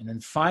publish it. And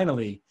then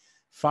finally,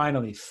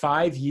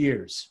 5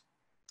 years,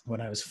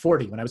 when I was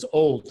 40, when I was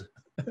old,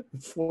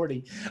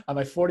 40, on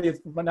my 40th,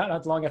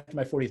 not long after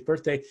my 40th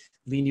birthday,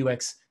 Lean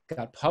UX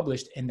got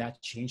published, and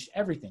that changed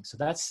everything. So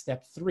that's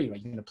step 3, right?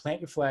 You're going to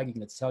plant your flag, you're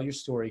going to tell your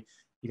story,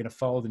 you're going to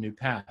follow the new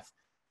path.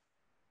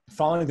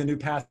 Following the new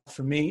path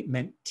for me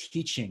meant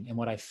teaching. And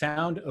what I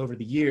found over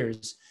the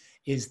years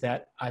is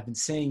that I've been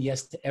saying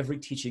yes to every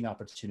teaching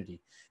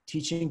opportunity.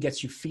 Teaching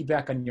gets you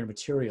feedback on your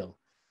material.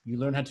 You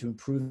learn how to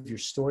improve your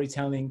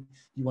storytelling.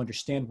 You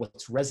understand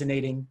what's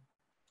resonating,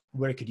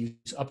 where it could use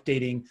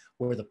updating,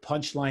 where the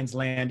punchlines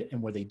land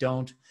and where they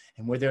don't,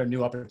 and where there are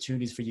new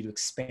opportunities for you to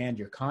expand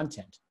your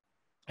content.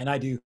 And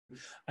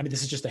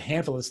this is just a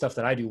handful of the stuff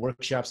that I do: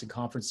 workshops and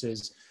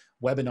conferences,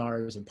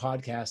 webinars and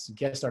podcasts and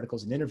guest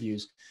articles and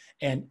interviews.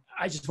 And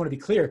I just want to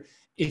be clear,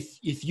 if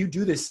you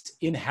do this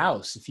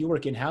in-house, if you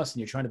work in-house and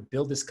you're trying to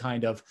build this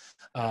kind of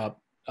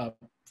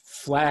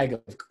flag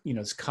of,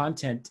 this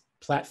content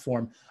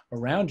platform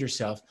around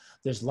yourself,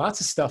 there's lots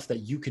of stuff that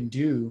you can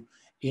do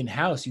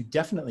in-house. You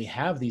definitely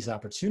have these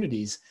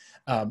opportunities.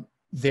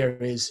 There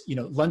is,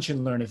 lunch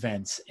and learn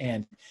events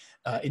and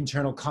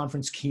internal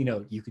conference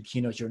keynote. You could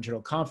keynote your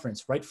internal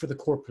conference, write for the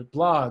corporate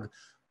blog,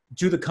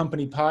 do the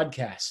company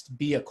podcast,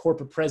 be a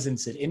corporate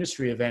presence at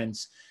industry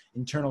events,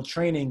 internal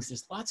trainings.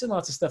 There's lots and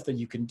lots of stuff that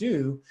you can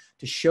do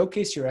to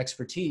showcase your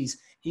expertise,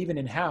 even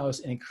in-house,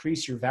 and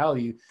increase your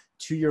value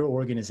to your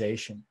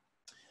organization.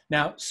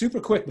 Now, super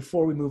quick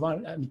before we move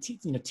on,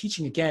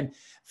 teaching again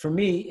for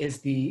me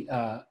is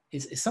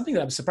is something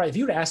that I'm surprised. If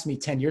you would have asked me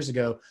 10 years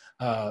ago,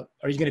 are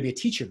you going to be a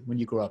teacher when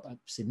you grow up? I'd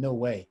say no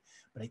way.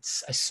 But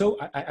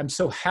I'm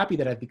so happy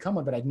that I've become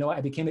one. But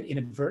I became it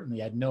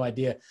inadvertently. I had no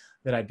idea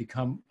that I'd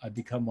become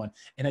one.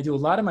 And I do a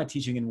lot of my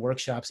teaching in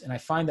workshops, and I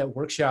find that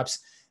workshops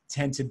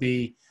tend to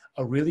be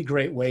a really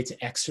great way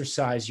to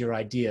exercise your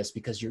ideas,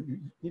 because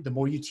the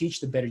more you teach,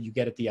 the better you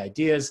get at the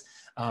ideas.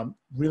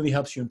 Really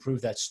helps you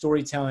improve that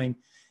storytelling.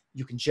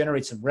 You can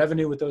generate some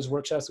revenue with those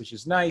workshops, which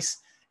is nice.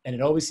 And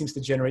it always seems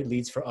to generate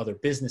leads for other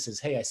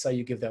businesses. Hey, I saw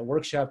you give that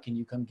workshop. Can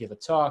you come give a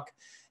talk?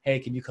 Hey,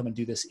 can you come and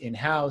do this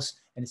in-house?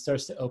 And it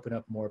starts to open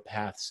up more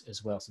paths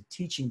as well. So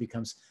teaching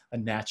becomes a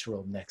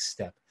natural next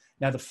step.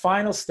 Now, the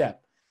final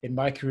step in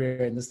my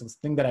career, and this is the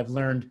thing that I've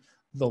learned,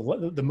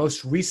 the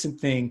most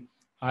recent thing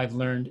I've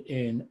learned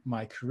in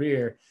my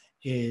career,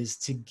 is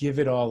to give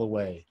it all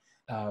away.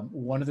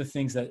 One of the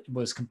things that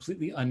was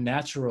completely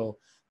unnatural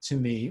to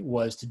me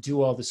was to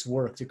do all this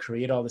work, to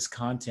create all this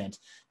content,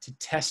 to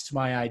test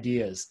my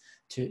ideas,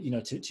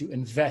 to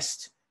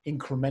invest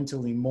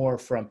incrementally more,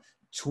 from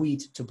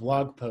tweet to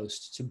blog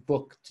post to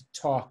book to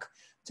talk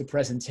to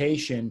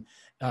presentation,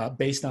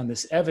 based on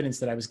this evidence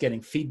that I was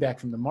getting feedback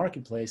from the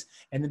marketplace,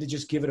 and then to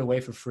just give it away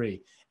for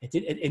free.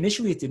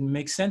 Initially, it didn't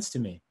make sense to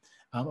me.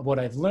 What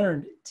I've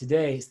learned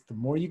today is the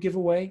more you give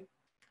away,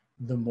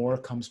 the more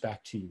comes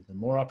back to you. The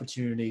more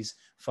opportunities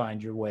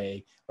find your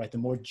way, right? The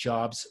more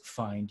jobs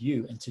find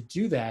you. And to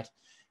do that,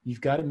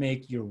 you've got to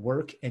make your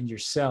work and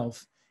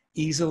yourself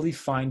easily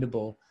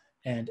findable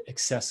and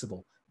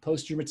accessible.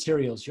 Post your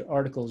materials, your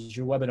articles,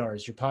 your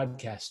webinars, your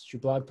podcasts,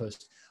 your blog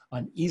posts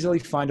on easily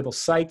findable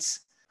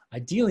sites,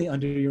 ideally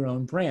under your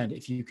own brand,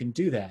 if you can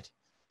do that,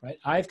 right?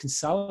 I've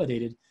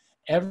consolidated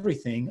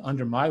everything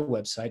under my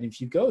website. And if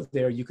you go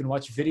there, you can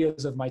watch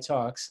videos of my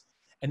talks.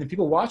 And then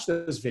people watch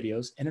those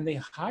videos, and then they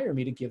hire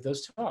me to give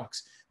those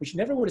talks, which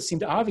never would have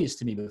seemed obvious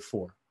to me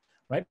before,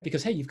 right?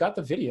 Because, hey, you've got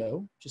the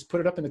video, just put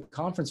it up in the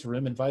conference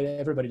room, invite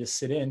everybody to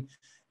sit in,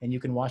 and you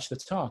can watch the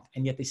talk.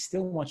 And yet they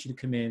still want you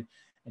to come in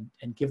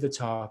and give the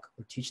talk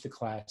or teach the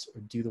class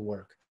or do the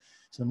work.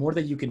 So the more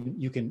that you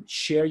can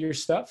share your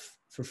stuff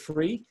for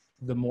free,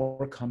 the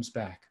more comes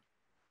back.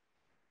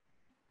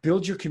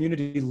 Build your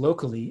community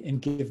locally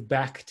and give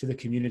back to the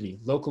community.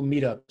 Local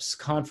meetups,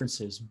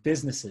 conferences,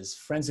 businesses,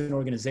 friends and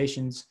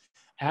organizations.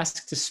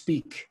 Ask to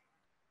speak.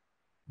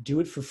 Do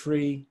it for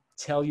free.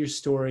 Tell your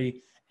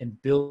story and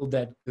build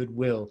that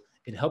goodwill.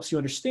 It helps you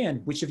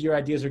understand which of your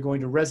ideas are going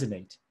to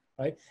resonate,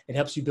 right? It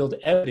helps you build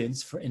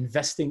evidence for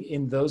investing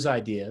in those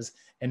ideas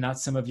and not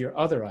some of your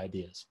other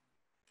ideas.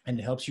 And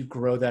it helps you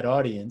grow that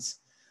audience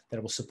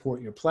that will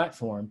support your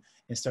platform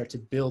and start to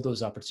build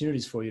those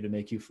opportunities for you to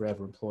make you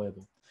forever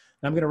employable.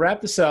 Now, I'm going to wrap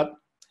this up,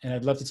 and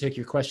I'd love to take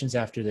your questions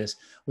after this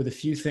with a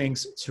few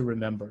things to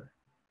remember.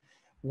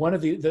 One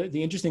of the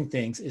interesting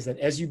things is that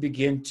as you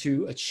begin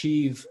to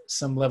achieve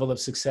some level of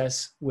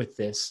success with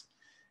this,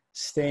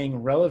 staying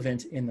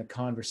relevant in the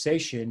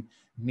conversation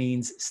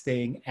means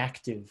staying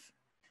active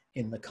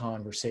in the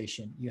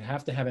conversation. You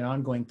have to have an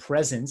ongoing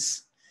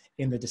presence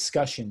in the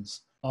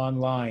discussions,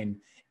 online,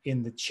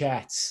 in the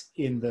chats,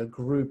 in the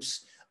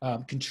groups,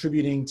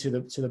 contributing to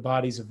the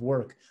bodies of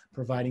work,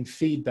 providing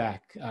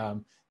feedback,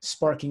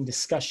 sparking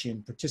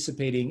discussion,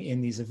 participating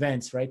in these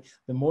events, right?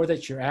 The more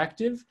that you're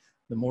active,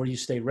 the more you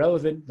stay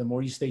relevant, the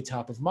more you stay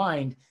top of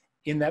mind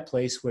in that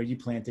place where you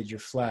planted your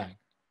flag.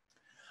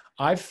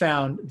 I've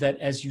found that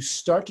as you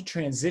start to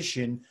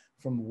transition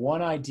from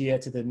one idea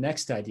to the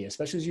next idea,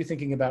 especially as you're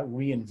thinking about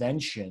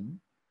reinvention,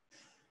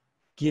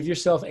 give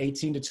yourself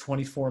 18 to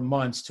 24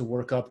 months to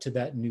work up to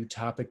that new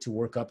topic, to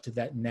work up to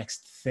that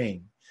next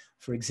thing.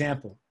 For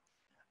example,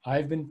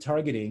 I've been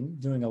targeting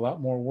doing a lot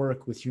more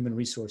work with human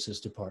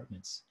resources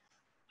departments.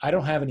 I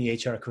don't have any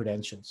HR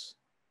credentials,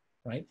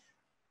 right?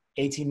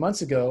 18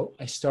 months ago,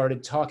 I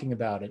started talking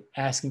about it,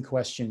 asking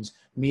questions,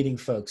 meeting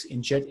folks,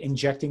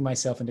 injecting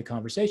myself into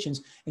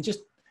conversations, and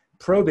just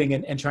probing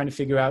and trying to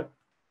figure out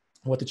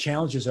what the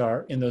challenges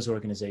are in those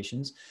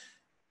organizations,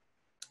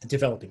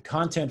 developing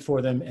content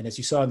for them. And as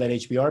you saw in that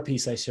HBR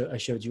piece I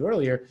showed you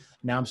earlier,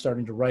 now I'm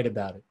starting to write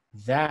about it.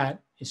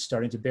 That is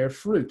starting to bear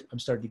fruit. I'm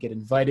starting to get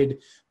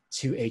invited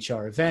to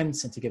HR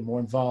events and to get more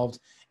involved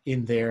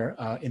in their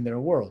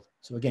world.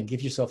 So again,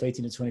 give yourself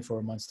 18 to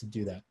 24 months to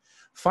do that.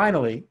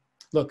 Finally,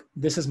 look,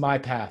 this is my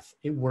path.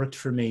 It worked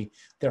for me.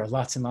 There are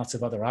lots and lots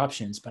of other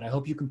options, but I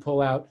hope you can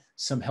pull out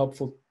some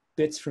helpful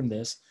bits from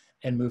this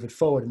and move it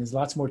forward. And there's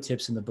lots more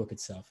tips in the book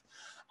itself.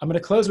 I'm going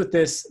to close with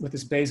this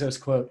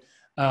Bezos quote.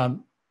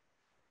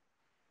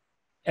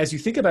 As you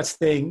think about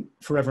staying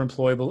forever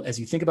employable, as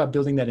you think about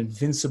building that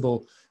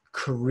invincible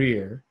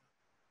career,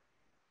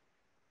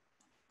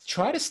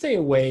 try to stay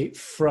away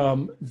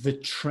from the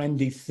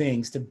trendy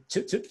things, to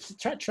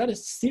try to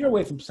steer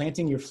away from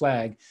planting your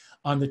flag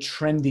on the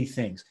trendy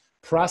things.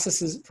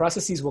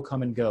 Processes will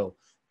come and go.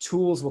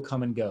 Tools will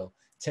come and go.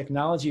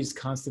 Technology is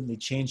constantly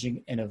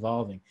changing and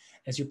evolving.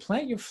 As you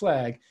plant your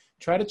flag,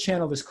 try to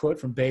channel this quote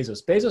from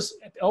Bezos.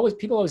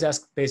 People always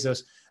ask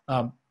Bezos,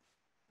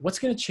 what's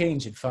going to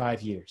change in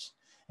 5 years?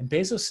 And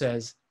Bezos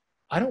says,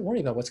 I don't worry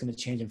about what's going to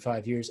change in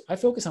 5 years. I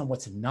focus on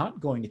what's not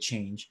going to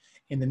change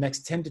in the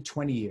next 10 to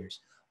 20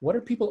 years. What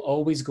are people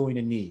always going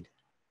to need?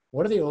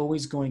 What are they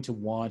always going to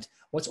want?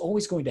 What's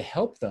always going to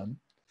help them?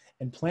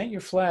 And plant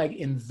your flag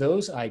in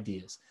those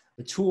ideas.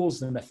 The tools,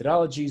 the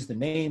methodologies, the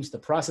names, the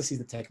processes,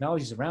 the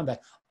technologies around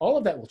that, all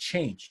of that will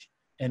change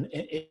and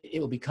it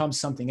will become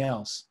something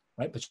else,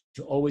 right? But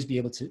you'll always be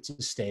able to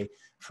stay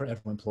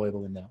forever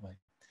employable in that way.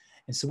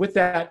 And so with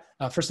that,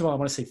 first of all, I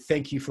want to say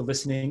thank you for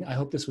listening. I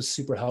hope this was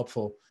super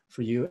helpful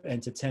for you,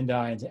 and to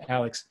Tendayi and to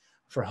Alex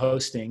for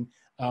hosting.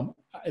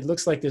 It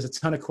looks like there's a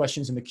ton of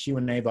questions in the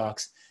Q&A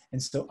box.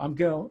 And so I'm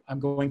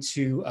going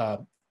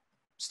to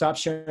stop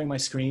sharing my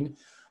screen.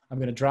 I'm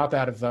going to drop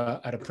out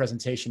of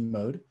presentation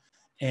mode,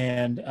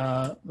 and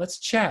let's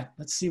chat.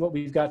 Let's see what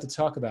we've got to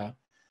talk about.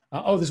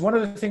 There's one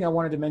other thing I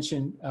wanted to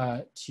mention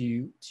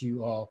to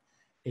you all.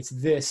 It's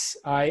this.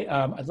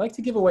 I'd like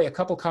to give away a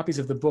couple copies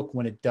of the book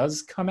when it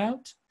does come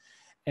out.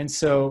 And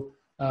so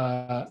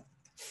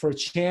for a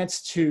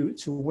chance to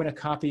win a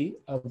copy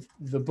of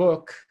the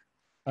book,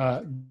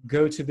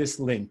 go to this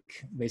link.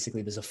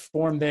 Basically, there's a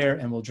form there,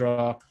 and we'll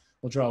draw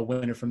a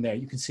winner from there.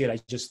 You can see it.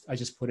 I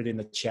just put it in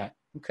the chat.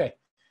 Okay.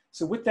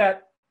 So with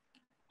that,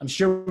 I'm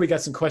sure we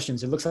got some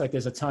questions. It looks like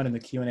there's a ton in the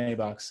Q&A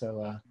box.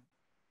 So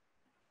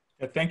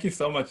yeah, thank you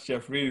so much,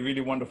 Jeff. Really,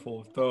 really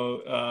wonderful.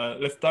 So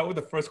let's start with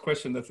the first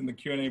question that's in the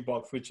Q&A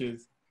box, which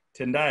is,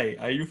 Tendayi,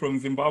 are you from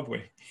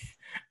Zimbabwe?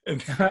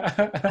 And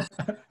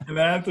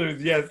the answer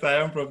is yes, I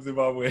am from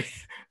Zimbabwe.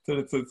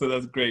 So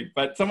that's great.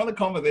 But some of the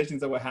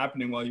conversations that were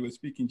happening while you were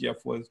speaking,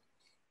 Jeff, was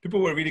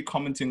people were really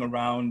commenting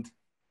around,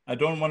 I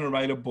don't want to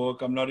write a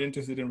book. I'm not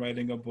interested in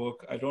writing a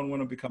book. I don't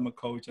want to become a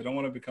coach. I don't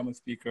want to become a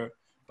speaker,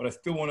 but I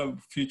still want to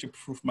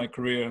future-proof my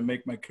career and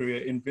make my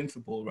career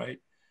invincible, right?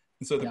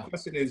 And so the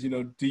question is,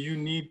 do you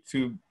need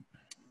to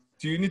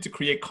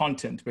create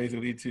content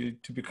basically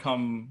to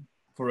become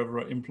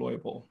forever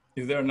employable?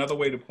 Is there another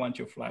way to plant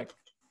your flag?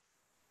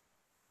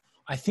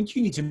 I think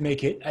you need to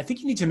make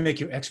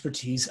your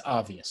expertise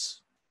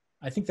obvious.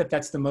 I think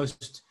that's the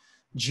most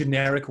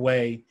generic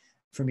way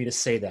for me to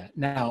say that.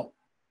 Now,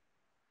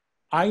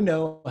 I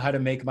know how to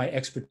make my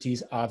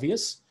expertise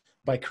obvious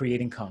by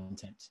creating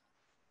content.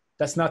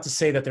 That's not to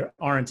say that there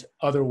aren't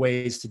other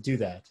ways to do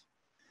that.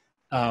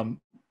 I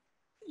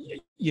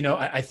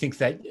think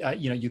that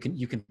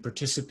you can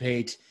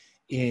participate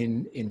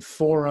in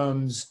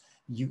forums.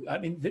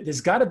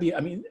 There's got to be.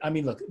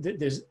 Look,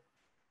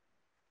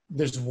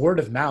 there's word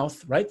of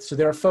mouth, right? So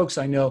there are folks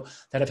I know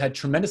that have had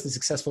tremendously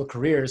successful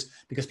careers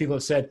because people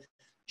have said,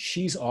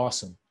 "She's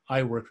awesome.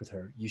 I worked with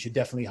her. You should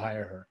definitely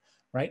hire her."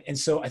 Right? And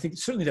so I think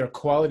certainly there are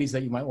qualities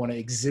that you might want to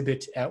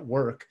exhibit at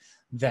work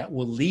that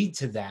will lead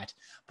to that.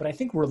 But I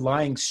think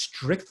relying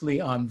strictly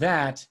on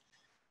that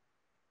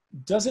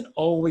doesn't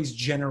always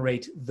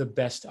generate the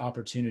best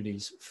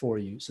opportunities for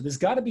you. So there's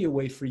got to be a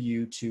way for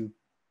you to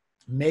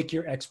make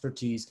your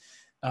expertise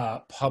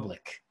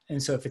public.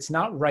 And so if it's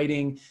not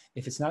writing,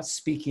 if it's not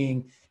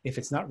speaking, if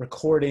it's not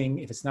recording,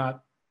 if it's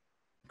not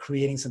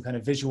creating some kind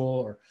of visual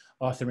or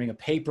authoring a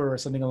paper or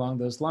something along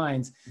those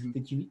lines,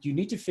 that you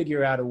need to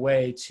figure out a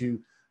way to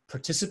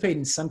participate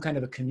in some kind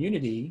of a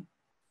community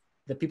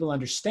that people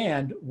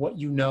understand what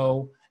you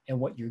know and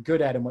what you're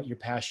good at and what you're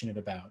passionate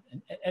about.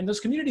 And those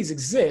communities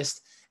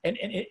exist, and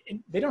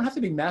they don't have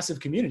to be massive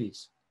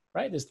communities,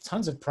 right? There's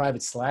tons of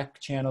private Slack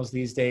channels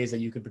these days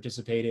that you can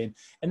participate in,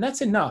 and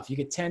that's enough. You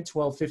get 10,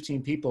 12,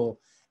 15 people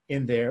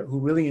in there who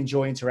really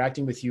enjoy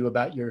interacting with you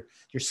about your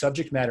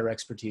subject matter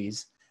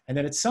expertise. And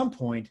then at some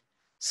point,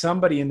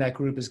 somebody in that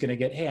group is going to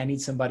get, hey, I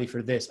need somebody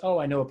for this. Oh,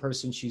 I know a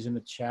person. She's in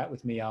the chat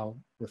with me. I'll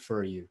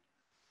refer you.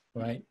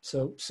 Right.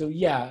 So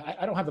yeah,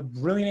 I don't have a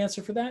brilliant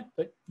answer for that,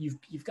 but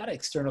you've got to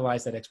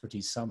externalize that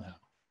expertise somehow.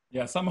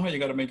 Yeah, somehow you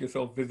got to make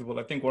yourself visible.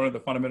 I think one of the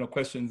fundamental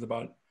questions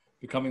about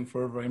becoming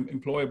forever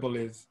employable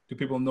is, do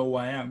people know who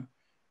I am?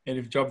 And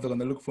if jobs are going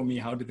to look for me,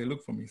 how do they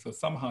look for me? So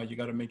somehow you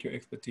got to make your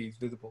expertise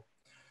visible.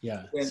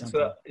 Yeah, And something.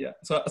 so, yeah.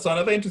 So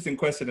another interesting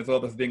question as well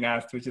that's being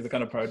asked, which is a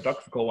kind of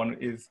paradoxical one,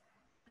 is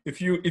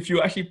if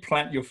you actually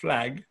plant your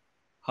flag,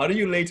 how do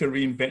you later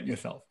reinvent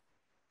yourself?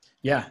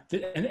 Yeah,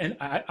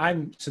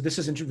 I'm so this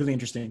is really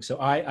interesting. So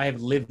I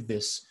have lived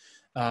this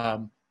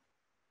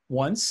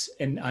once,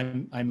 and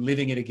I'm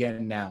living it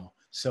again now.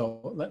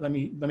 So let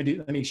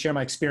me share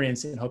my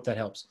experience and hope that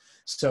helps.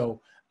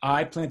 So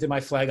I planted my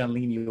flag on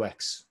Lean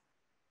UX.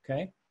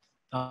 Okay,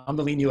 I'm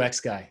the Lean UX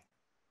guy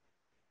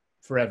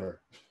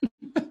forever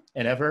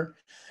and ever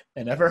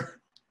and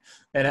ever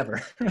and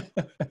ever.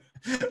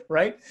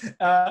 Right?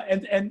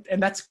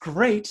 And that's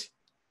great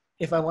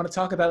if I want to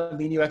talk about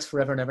Lean UX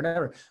forever and ever and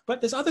ever. But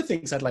there's other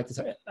things I'd like to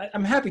talk.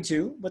 I'm happy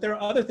to, but there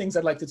are other things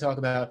I'd like to talk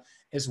about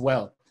as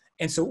well.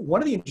 And so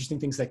one of the interesting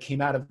things that came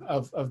out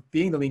of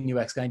being the Lean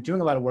UX guy and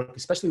doing a lot of work,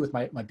 especially with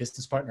my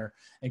business partner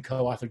and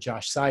co-author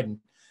Josh Seiden,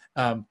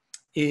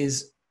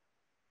 is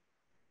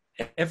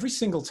every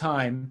single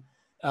time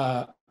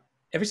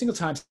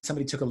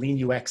somebody took a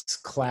Lean UX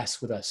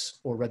class with us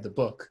or read the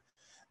book,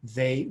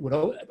 they would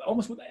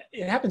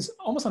it happens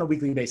almost on a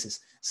weekly basis.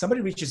 Somebody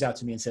reaches out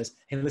to me and says,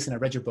 hey, listen, I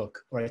read your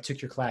book, or I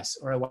took your class,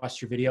 or I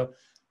watched your video.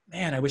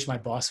 Man, I wish my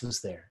boss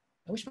was there.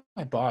 I wish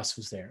my boss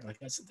was there. Like,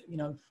 that's,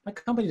 my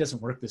company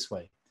doesn't work this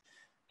way.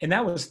 And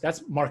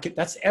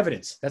that's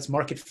evidence. That's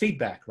market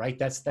feedback, right?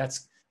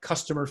 That's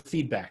customer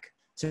feedback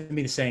to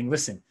me, saying,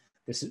 listen,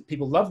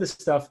 people love this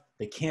stuff.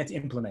 They can't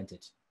implement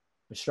it.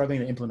 They're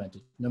struggling to implement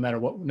it no matter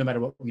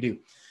what we do.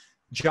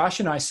 Josh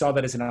and I saw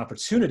that as an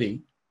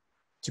opportunity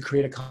to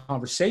create a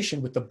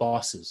conversation with the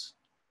bosses.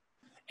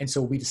 And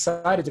so we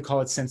decided to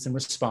call it Sense and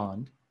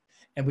Respond.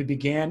 And we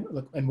began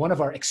in one of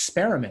our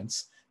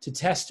experiments to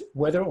test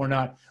whether or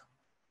not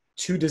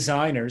two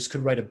designers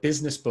could write a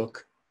business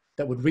book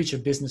that would reach a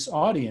business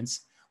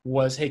audience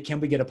was, hey, can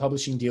we get a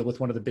publishing deal with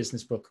one of the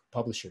business book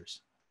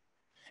publishers?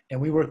 And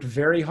we worked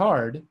very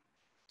hard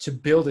to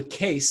build a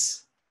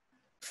case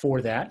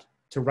for that,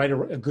 to write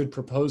a good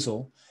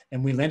proposal.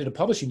 And we landed a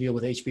publishing deal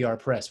with HBR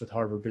Press, with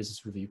Harvard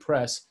Business Review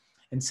Press.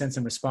 And Sense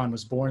and Respond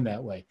was born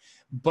that way.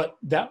 But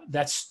that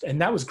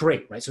was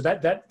great, right? So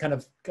that kind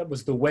of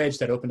was the wedge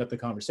that opened up the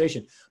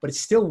conversation. But it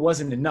still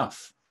wasn't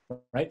enough,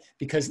 right?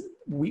 Because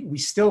we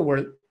still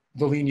were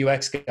the Lean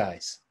UX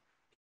guys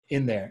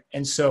in there.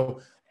 And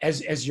so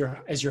as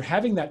you're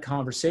having that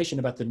conversation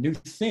about the new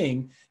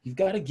thing, you've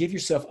got to give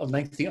yourself a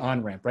lengthy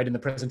on-ramp, right? In the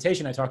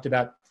presentation, I talked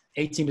about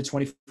 18 to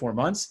 24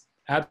 months.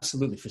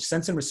 Absolutely. For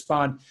Sense and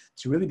Respond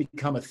to really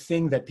become a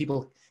thing that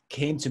people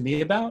came to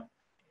me about,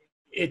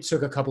 it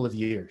took a couple of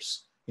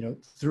years,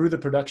 through the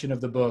production of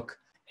the book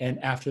and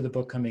after the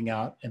book coming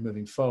out and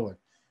moving forward.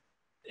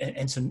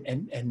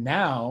 And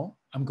now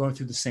I'm going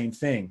through the same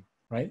thing,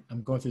 right?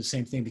 I'm going through the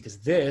same thing because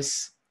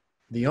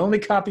the only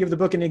copy of the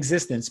book in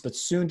existence, but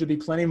soon to be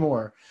plenty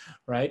more,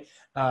 right?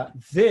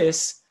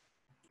 This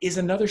is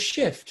another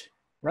shift,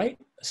 right?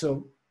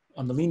 So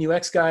I'm the Lean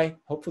UX guy,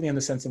 hopefully I'm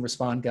the Sense and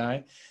Respond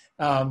guy.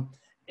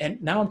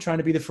 And now I'm trying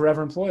to be the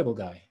Forever Employable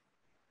guy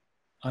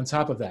on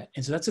top of that.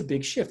 And so that's a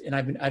big shift. And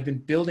I've been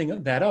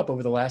building that up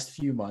over the last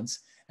few months,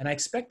 and I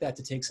expect that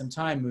to take some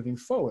time moving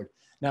forward.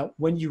 Now,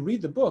 when you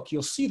read the book,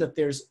 you'll see that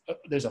there's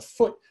a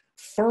foot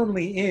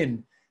firmly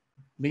in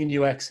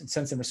Lean UX and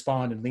Sense and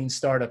Respond and Lean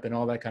Startup and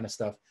all that kind of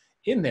stuff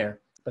in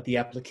there, but the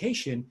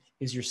application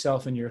is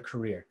yourself and your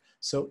career.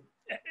 So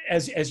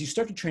as you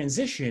start to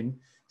transition,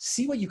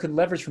 see what you can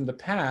leverage from the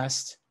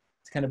past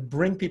to kind of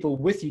bring people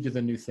with you to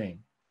the new thing.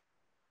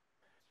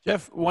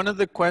 Jeff, one of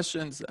the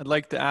questions I'd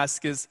like to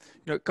ask is,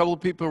 a couple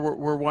of people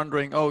were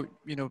wondering,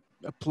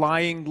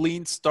 applying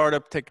lean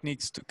startup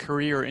techniques to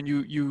career, and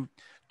you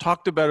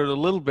talked about it a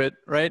little bit,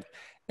 right?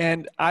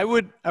 And I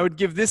would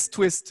give this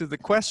twist to the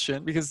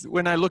question, because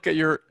when I look at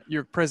your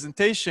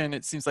presentation,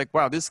 it seems like,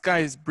 wow, this guy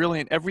is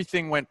brilliant.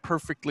 Everything went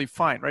perfectly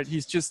fine, right?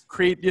 He's just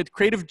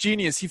creative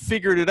genius. He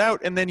figured it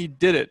out and then he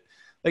did it.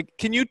 Like,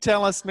 can you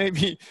tell us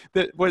maybe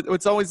that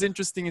what's always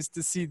interesting is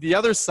to see the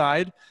other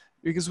side,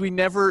 because we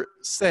never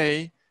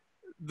say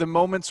the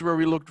moments where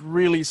we looked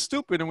really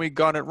stupid and we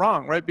got it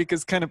wrong, right?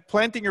 Because kind of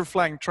planting your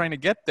flag and trying to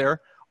get there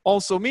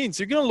also means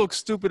you're going to look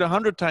stupid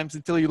 100 times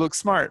until you look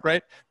smart,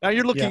 right? Now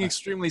you're looking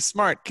extremely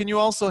smart. Can you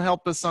also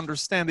help us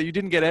understand that you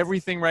didn't get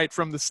everything right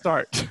from the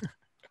start?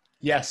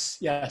 Yes.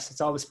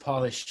 It's all this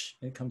polish.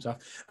 It comes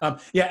off.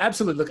 Yeah,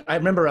 absolutely. Look, I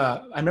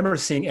remember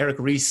seeing Eric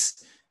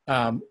Ries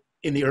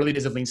in the early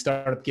days of Lean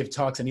Startup give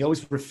talks, and he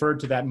always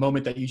referred to that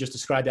moment that you just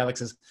described, Alex,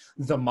 as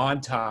the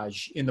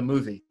montage in the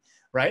movie,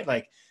 right?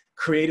 Like,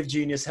 creative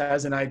genius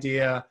has an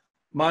idea,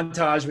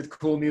 montage with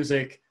cool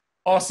music,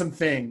 awesome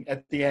thing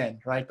at the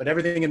end, right? But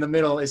everything in the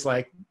middle is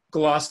like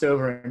glossed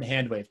over and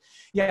hand waved.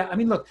 Yeah, I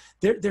mean, look,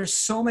 there's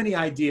so many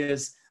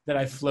ideas that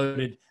I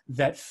floated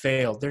that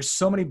failed. There's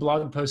so many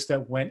blog posts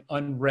that went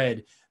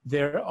unread.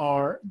 There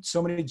are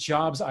so many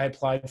jobs I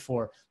applied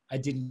for I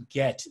didn't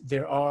get.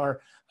 There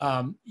are,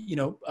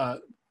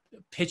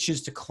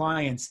 pitches to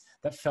clients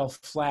that fell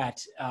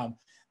flat.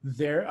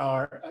 There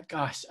are,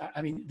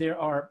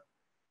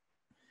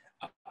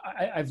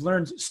 I've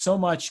learned so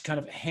much kind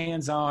of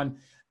hands-on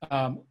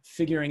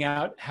figuring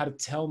out how to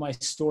tell my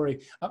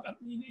story.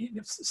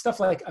 Stuff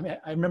like, I mean,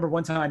 I remember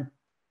one time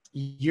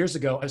years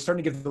ago, I was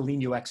starting to give the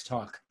Lean UX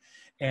talk.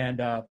 And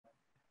the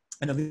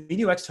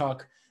Lean UX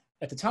talk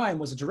at the time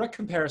was a direct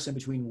comparison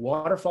between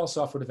waterfall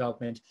software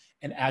development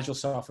and agile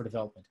software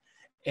development.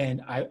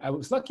 And I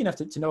was lucky enough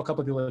to know a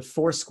couple of people at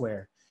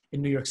Foursquare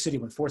in New York City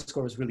when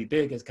Foursquare was really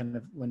big, as kind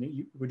of when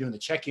you were doing the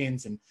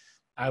check-ins, and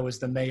I was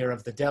the mayor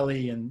of the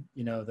deli and,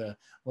 you know, the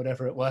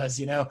whatever it was,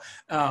 you know.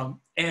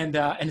 And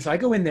so I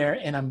go in there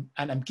and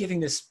I'm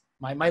giving this,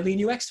 my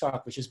Lean UX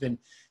talk, which has been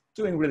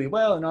doing really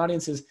well in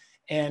audiences.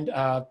 And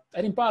I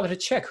didn't bother to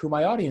check who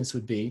my audience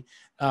would be.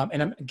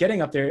 And I'm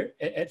getting up there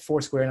at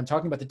Foursquare and I'm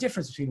talking about the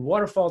difference between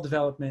waterfall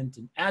development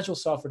and agile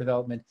software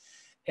development.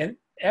 And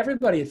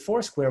everybody at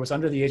Foursquare was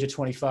under the age of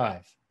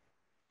 25.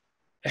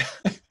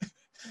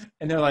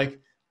 And they're like,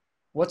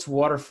 what's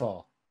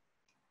waterfall?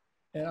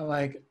 And I'm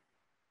like,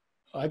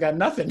 I got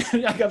nothing.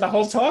 I got, the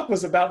whole talk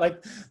was about,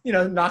 like, you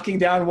know, knocking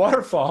down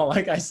waterfall.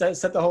 Like I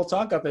set the whole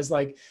talk up as,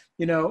 like,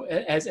 you know,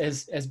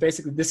 as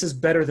basically, this is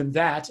better than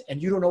that.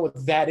 And you don't know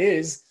what that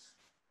is.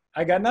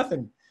 I got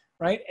nothing.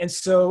 Right. And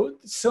so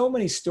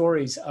many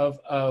stories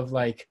of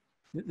like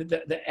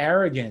the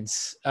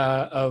arrogance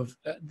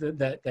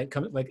that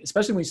comes, like,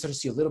 especially when you start to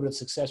see a little bit of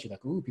success, you're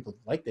like, ooh, people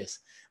like this.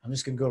 I'm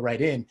just going to go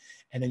right in.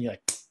 And then you're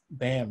like,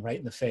 bam, right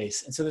in the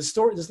face. And so there's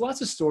lots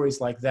of stories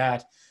like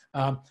that.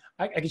 I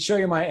can show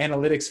you my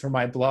analytics for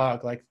my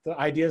blog, like the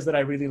ideas that I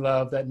really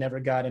love that never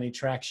got any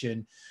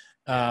traction.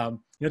 You know,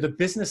 the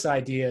business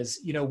ideas,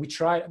 you know,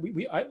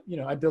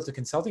 I built a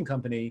consulting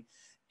company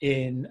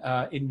in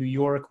New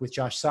York with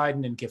Josh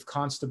Seiden and Giff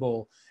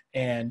Constable.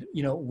 And,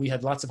 you know, we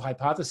had lots of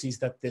hypotheses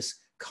that this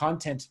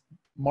content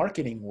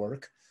marketing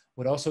work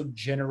would also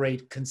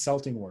generate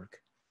consulting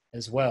work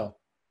as well.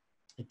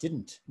 It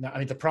didn't. Now, I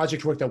mean, the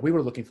project work that we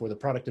were looking for, the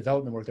product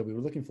development work that we were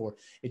looking for,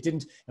 it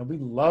didn't. And we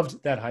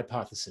loved that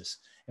hypothesis.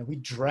 And we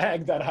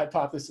dragged that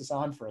hypothesis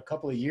on for a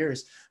couple of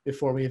years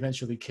before we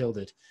eventually killed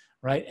it.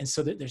 Right. And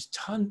so there's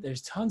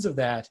tons of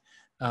that.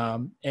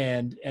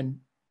 And,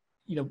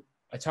 you know,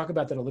 I talk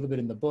about that a little bit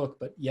in the book,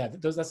 but yeah,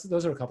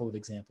 those are a couple of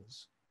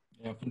examples.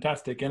 Yeah,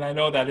 fantastic. And I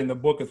know that in the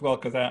book as well,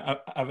 because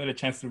I've had a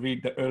chance to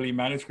read the early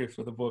manuscripts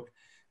of the book.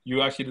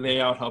 You actually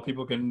lay out how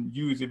people can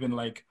use even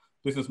like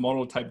business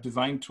model type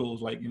design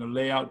tools, like, you know,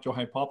 lay out your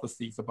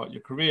hypotheses about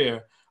your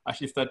career,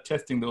 actually start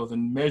testing those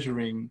and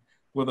measuring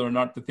whether or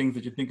not the things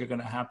that you think are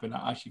going to happen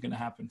are actually going to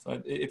happen.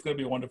 So it's going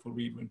to be a wonderful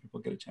read when people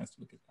get a chance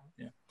to look at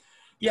that. Yeah.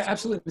 Yeah,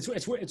 absolutely.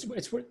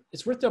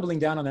 It's worth doubling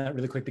down on that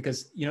really quick,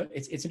 because, you know,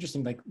 it's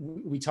interesting. Like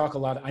we talk a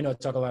lot. I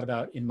talk a lot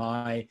about in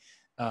my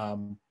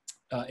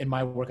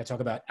work. I talk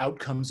about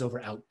outcomes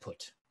over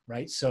output,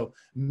 right? So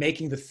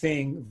making the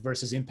thing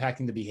versus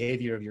impacting the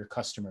behavior of your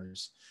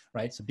customers,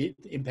 right? So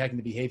impacting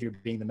the behavior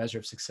being the measure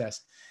of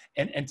success.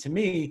 And to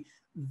me,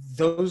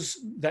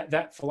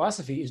 that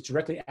philosophy is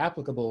directly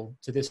applicable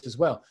to this as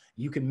well.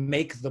 You can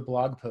make the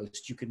blog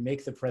post, you could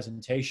make the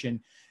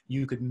presentation,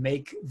 you could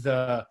make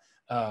the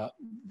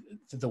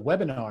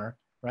webinar,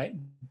 right?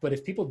 But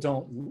if people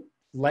don't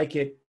like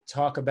it,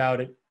 talk about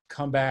it,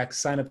 come back,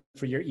 sign up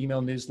for your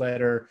email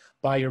newsletter,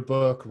 buy your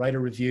book, write a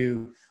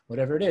review,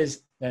 whatever it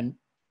is, then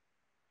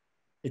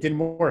it didn't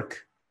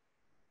work,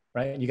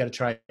 right? And you got to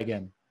try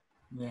again.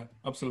 Yeah,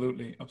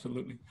 absolutely,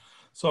 absolutely.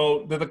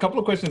 So there's a couple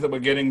of questions that we're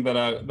getting that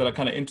are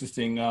kind of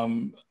interesting.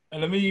 And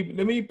let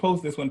me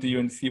pose this one to you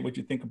and see what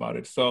you think about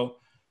it. So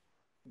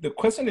the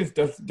question is,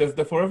 does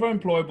the Forever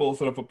Employable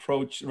sort of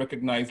approach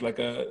recognize like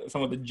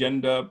some of the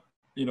gender,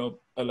 you know,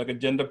 like a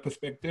gender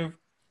perspective,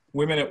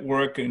 women at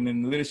work and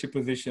in leadership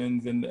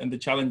positions, and the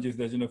challenges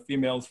that, you know,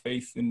 females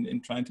face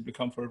in trying to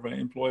become forever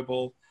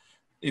employable?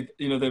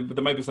 You know,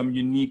 there might be some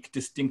unique,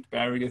 distinct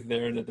barriers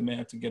there that they may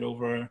have to get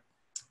over.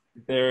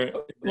 Is there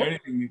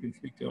anything you can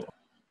speak to?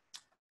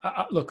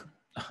 Look,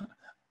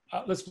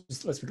 let's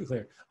be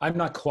clear. I'm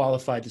not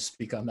qualified to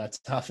speak on that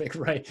topic,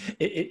 right?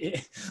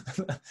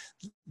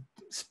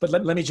 But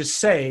let me just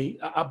say,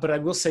 but I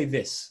will say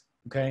this,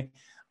 okay?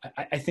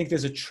 I think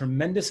there's a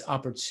tremendous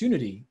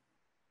opportunity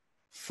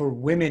for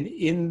women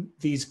in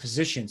these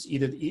positions,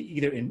 either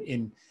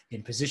in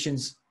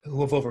positions who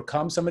have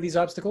overcome some of these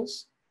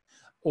obstacles,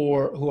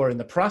 or who are in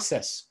the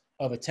process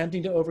of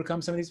attempting to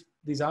overcome some of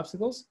these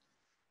obstacles,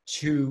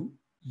 to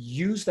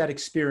use that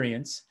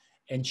experience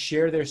and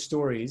share their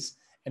stories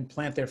and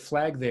plant their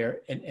flag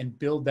there and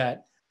build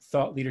that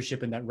thought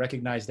leadership and that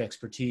recognized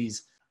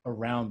expertise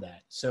around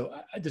that. So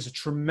there's a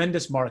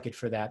tremendous market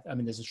for that. I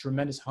mean, there's a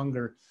tremendous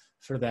hunger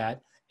for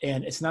that.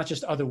 And it's not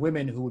just other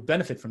women who would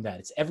benefit from that.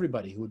 It's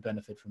everybody who would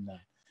benefit from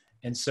that.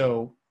 And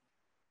so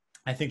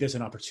I think there's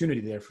an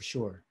opportunity there for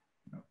sure.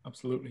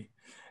 Absolutely.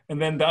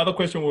 And then the other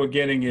question we're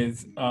getting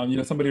is, you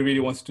know, somebody really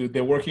wants to,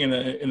 they're working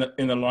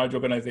in a large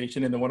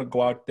organization and they want to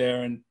go out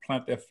there and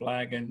plant their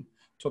flag and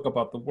talk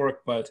about the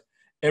work, but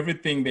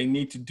everything they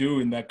need to do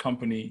in that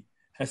company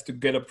has to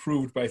get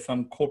approved by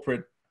some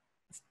corporate,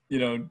 you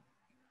know,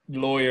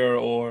 lawyer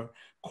or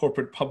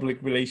corporate public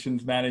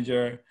relations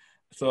manager.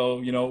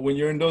 So, you know, when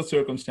you're in those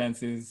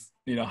circumstances,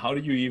 you know, how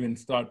do you even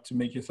start to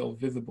make yourself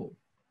visible?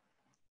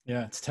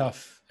 Yeah, it's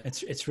tough.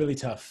 It's really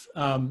tough.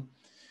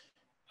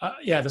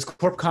 Yeah, those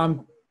corp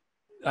comm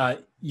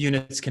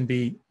units can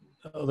be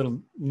a little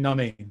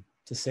numbing,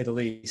 to say the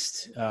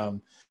least.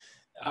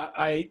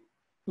 I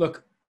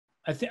look.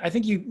 I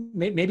think you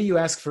maybe you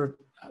ask for.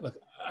 Look,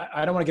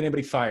 I don't want to get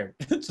anybody fired,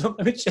 so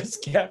let me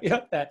just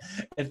caveat that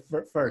at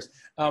first.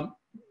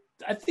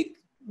 I think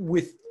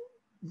with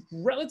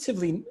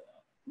relatively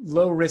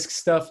low risk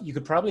stuff, you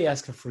could probably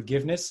ask for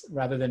forgiveness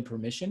rather than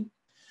permission.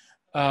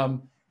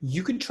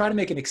 You can try to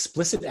make an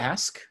explicit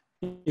ask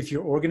if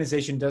your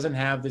organization doesn't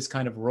have this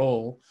kind of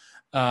role.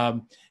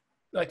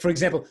 Like for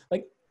example,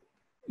 like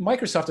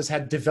Microsoft has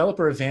had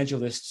developer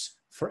evangelists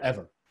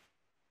forever,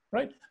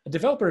 right? A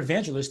developer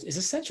evangelist is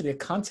essentially a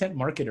content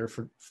marketer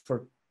for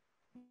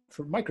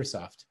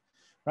Microsoft,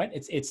 right?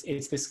 It's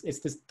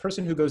this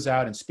person who goes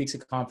out and speaks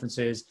at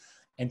conferences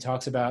and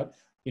talks about,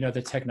 you know,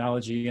 the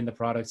technology and the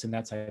products and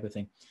that type of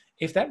thing.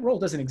 If that role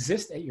doesn't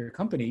exist at your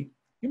company,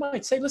 you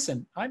might say,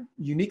 listen, I'm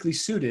uniquely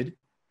suited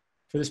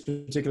for this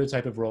particular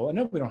type of role. I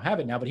know we don't have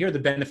it now, but here are the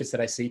benefits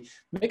that I see.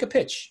 Make a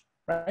pitch,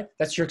 right?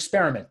 That's your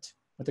experiment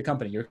with the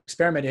company. Your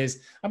experiment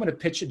is, I'm going to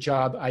pitch a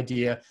job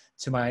idea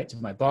to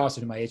my boss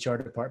or to my HR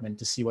department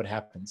to see what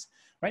happens,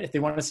 right? If they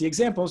want to see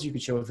examples, you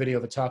could show a video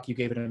of a talk you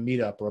gave at a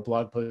meetup or a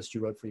blog post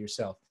you wrote for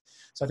yourself.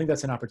 So I think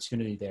that's an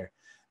opportunity there.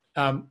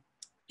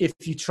 If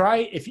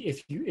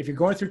you're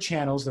going through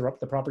channels,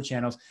 the proper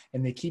channels,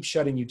 and they keep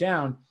shutting you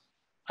down,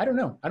 I don't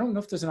know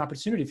if there's an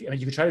opportunity. I mean,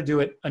 you could try to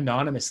do it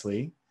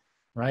anonymously,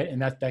 right?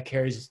 And that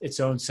carries its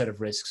own set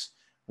of risks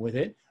with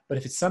it. But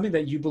if it's something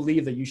that you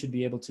believe that you should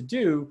be able to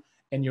do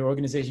and your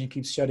organization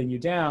keeps shutting you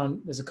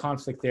down, there's a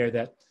conflict there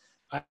that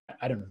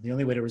I don't know. The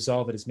only way to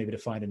resolve it is maybe to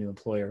find a new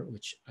employer,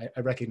 which I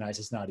recognize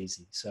is not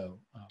easy. So,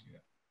 yeah.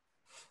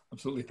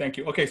 Absolutely. Thank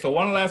you. Okay. So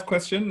one last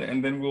question,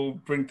 and then we'll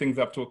bring things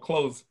up to a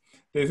close.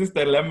 There's this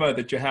dilemma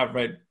that you have,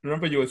 right?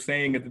 Remember you were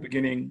saying at the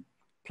beginning,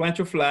 plant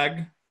your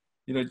flag,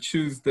 you know,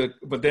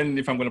 but then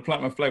if I'm going to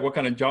plant my flag, what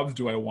kind of jobs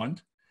do I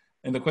want?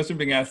 And the question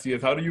being asked you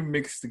is, how do you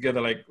mix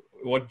together, like,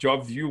 what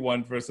jobs you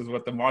want versus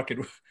what the market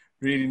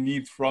really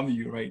needs from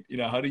you, right? You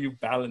know, how do you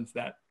balance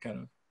that kind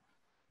of,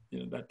 you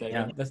know, that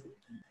dilemma?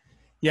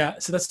 Yeah,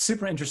 so that's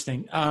super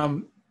interesting.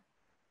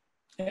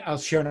 I'll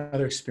share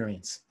another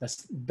experience.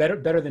 That's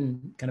better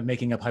than kind of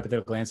making up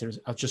hypothetical answers.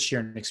 I'll just share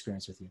an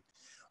experience with you.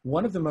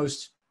 One of the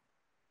most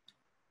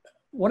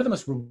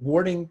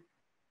rewarding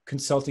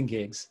consulting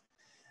gigs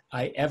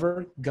I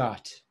ever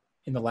got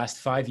in the last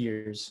 5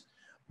 years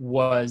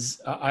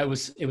was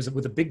it was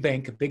with a big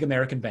bank, a big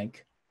American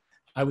bank.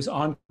 I was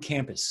on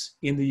campus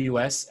in the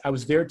US. I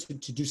was there to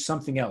do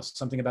something else,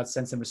 something about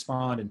Sense and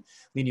Respond and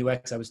Lean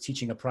UX. I was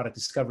teaching a product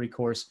discovery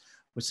course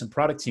with some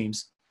product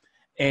teams.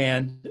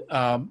 And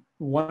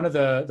one of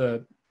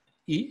the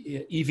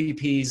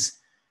EVPs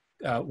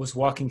was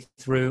walking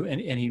through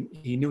and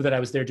he knew that I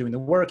was there doing the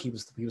work. He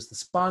was the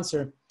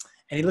sponsor.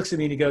 And he looks at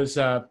me and he goes,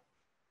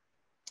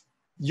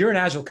 you're an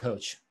Agile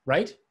coach,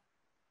 right?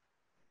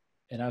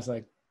 And I was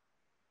like,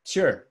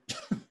 sure,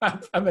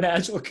 I'm an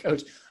Agile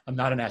coach. I'm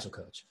not an Agile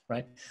coach,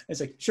 right? It's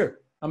like, sure,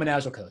 I'm an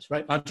Agile coach,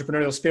 right?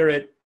 Entrepreneurial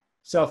spirit,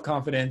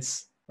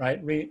 self-confidence,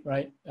 right?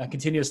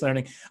 Continuous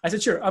learning. I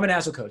said, sure, I'm an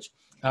Agile coach.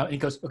 And he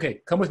goes,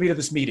 okay, come with me to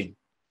this meeting.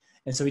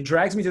 And so he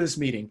drags me to this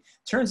meeting.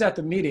 Turns out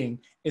the meeting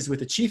is with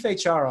the chief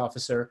HR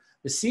officer,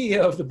 the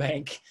CEO of the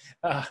bank,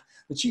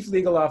 the chief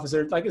legal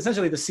officer, like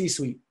essentially the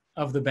C-suite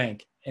of the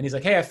bank. And he's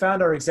like, hey, I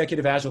found our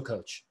executive Agile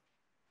coach.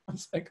 I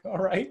was like, all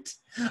right,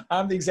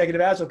 I'm the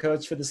executive Agile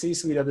coach for the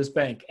C-suite of this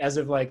bank as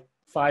of like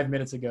 5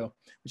 minutes ago,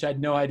 which I had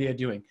no idea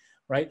doing,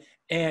 right?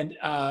 And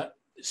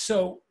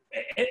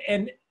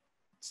and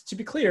to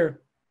be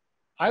clear,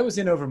 I was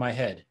in over my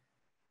head.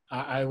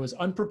 I was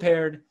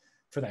unprepared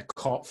for that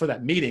call, for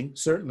that meeting,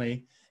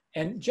 certainly,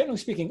 and generally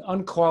speaking,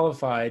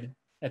 unqualified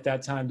at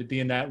that time to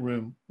be in that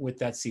room with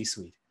that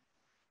C-suite.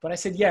 But I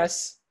said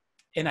yes,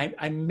 and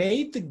I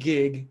made the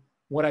gig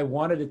what I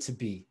wanted it to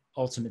be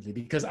ultimately,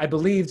 because I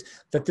believed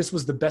that this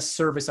was the best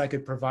service I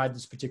could provide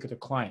this particular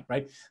client,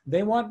 right?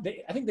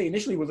 I think they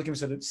initially were looking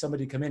for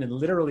somebody to come in and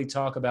literally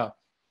talk about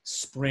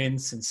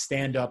sprints and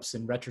stand-ups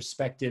and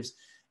retrospectives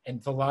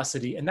and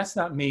velocity, and that's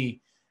not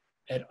me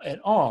at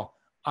all.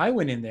 I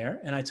went in there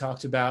and I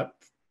talked about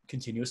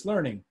continuous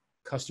learning,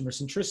 customer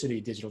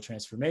centricity, digital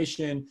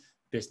transformation,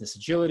 business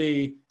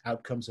agility,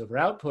 outcomes over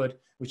output,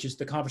 which is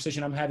the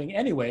conversation I'm having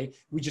anyway.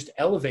 We just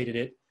elevated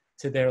it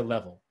to their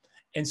level.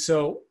 And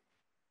so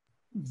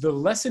the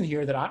lesson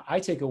here that I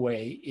take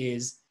away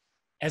is,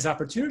 as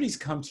opportunities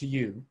come to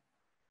you,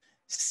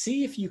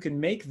 see if you can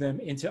make them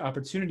into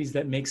opportunities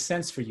that make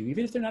sense for you,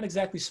 even if they're not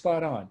exactly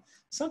spot on.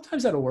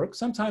 Sometimes that'll work,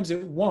 sometimes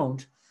it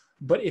won't.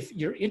 But if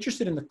you're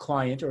interested in the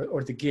client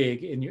or the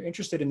gig and you're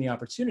interested in the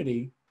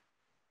opportunity,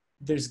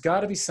 there's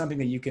got to be something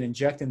that you can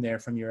inject in there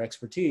from your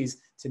expertise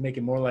to make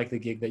it more like the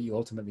gig that you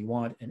ultimately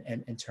want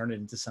and turn it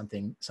into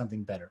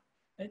something better.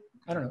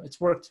 I don't know.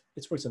 It's worked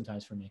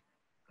sometimes for me.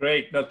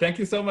 Great. No, thank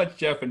you so much,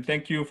 Jeff, and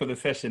thank you for the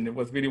session. It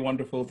was really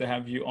wonderful to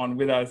have you on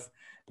with us.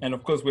 And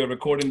of course, we're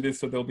recording this,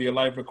 so there'll be a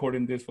live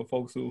recording this for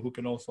folks who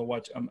can also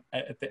watch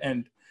at the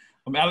end.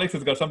 Alex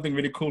has got something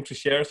really cool to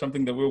share,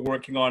 something that we're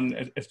working on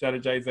at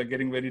Strategyzer,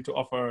 getting ready to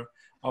offer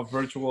a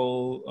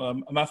virtual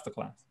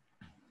masterclass.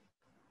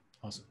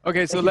 Awesome.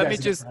 Okay, so let me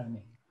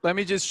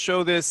just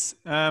show this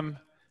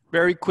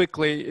very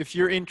quickly. If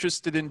you're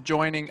interested in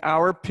joining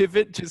our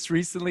pivot just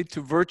recently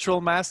to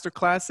virtual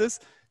masterclasses,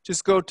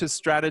 just go to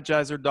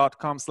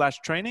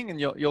strategyzer.com/training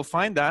and you'll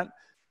find that.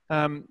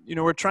 You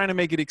know, we're trying to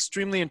make it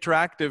extremely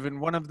interactive.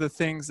 And one of the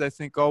things I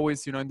think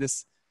always, you know, in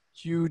this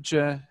huge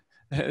the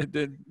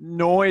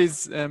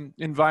noisy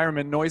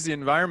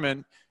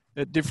environment,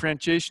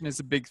 differentiation is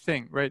a big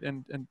thing, right?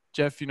 And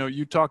Jeff, you know,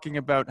 you talking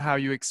about how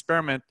you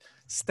experiment,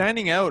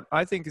 standing out,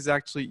 I think is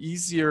actually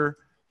easier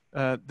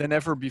than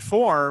ever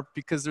before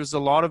because there's a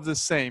lot of the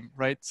same,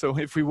 right? So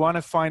if we want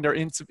to find our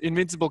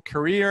invincible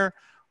career,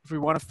 if we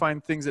want to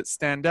find things that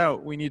stand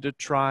out, we need to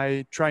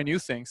try new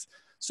things.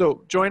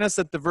 So join us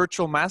at the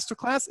virtual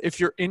masterclass if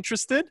you're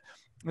interested.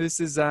 This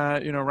is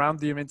you know, around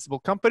the Invincible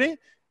Company.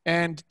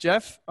 And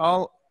Jeff,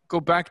 I'll go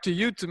back to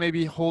you to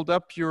maybe hold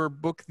up your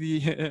book,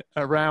 the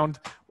around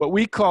what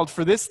we called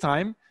for this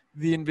time,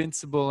 the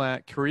Invincible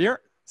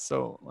Career.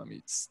 So let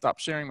me stop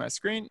sharing my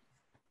screen.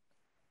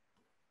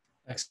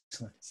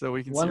 Excellent. So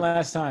we can one see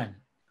last time.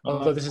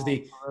 Although this is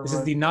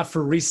the not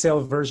for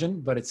resale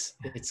version, but it's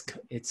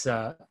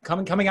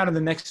coming out in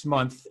the next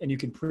month, and you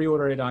can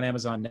pre-order it on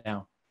Amazon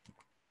now.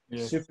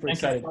 Yes. Super Thank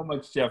excited. you so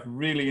much, Jeff.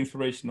 Really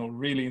inspirational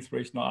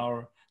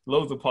hour.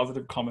 Loads of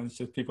positive comments.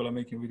 Just people are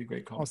making really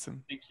great comments.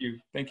 Awesome. Thank you.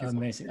 Thank you.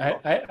 Amazing. So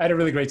much. I had a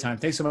really great time.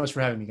 Thanks so much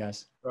for having me,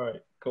 guys. All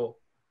right. Cool.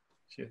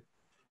 Cheers.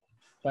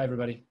 Bye,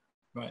 everybody.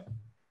 Bye.